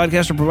for this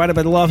podcast are provided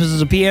by the law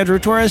offices of P. Andrew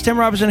Torres. Tim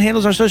Robinson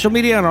handles our social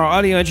media, and our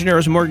audio engineer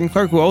is Morgan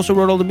Clark, who also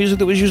wrote all the music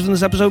that was used in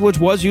this episode, which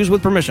was used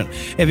with permission.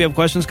 If you have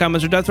questions,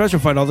 comments, or death threats,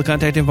 you'll find all the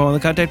contact info on the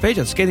contact page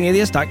at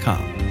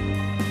scathingatheist.com.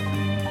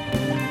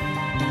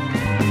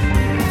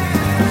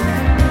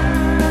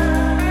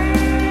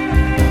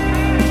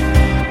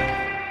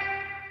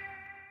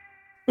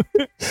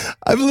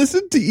 I've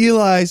listened to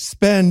Eli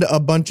spend a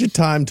bunch of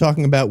time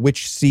talking about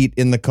which seat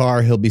in the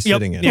car he'll be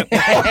sitting in. Yep.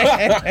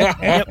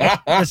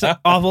 There's an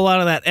awful lot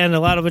of that, and a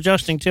lot of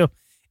adjusting, too.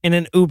 In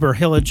an Uber.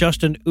 He'll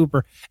adjust an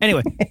Uber.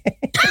 Anyway.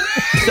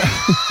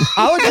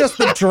 I'll adjust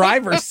the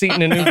driver's seat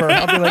in an Uber.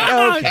 I'll be like,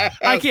 oh, okay.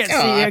 I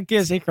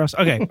can't see cross.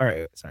 Okay. All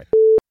right. Sorry.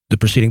 The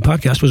preceding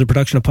podcast was a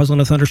production of Puzzle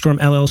and a Thunderstorm,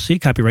 LLC.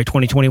 Copyright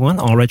 2021.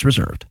 All rights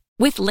reserved.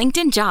 With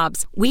LinkedIn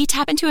Jobs, we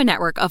tap into a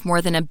network of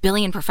more than 1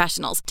 billion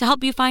professionals to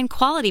help you find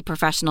quality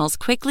professionals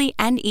quickly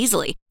and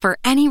easily for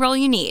any role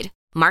you need.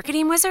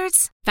 Marketing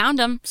wizards? Found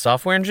them.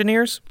 Software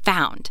engineers?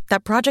 Found.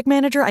 That project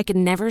manager I could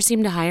never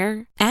seem to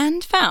hire?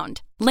 And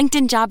found.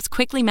 LinkedIn Jobs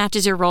quickly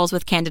matches your roles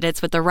with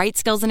candidates with the right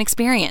skills and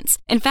experience.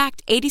 In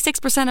fact,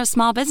 86% of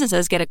small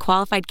businesses get a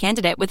qualified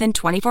candidate within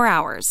 24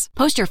 hours.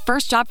 Post your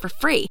first job for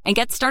free and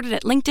get started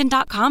at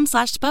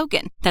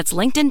linkedin.com/spoken. That's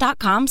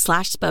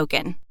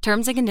linkedin.com/spoken.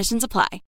 Terms and conditions apply.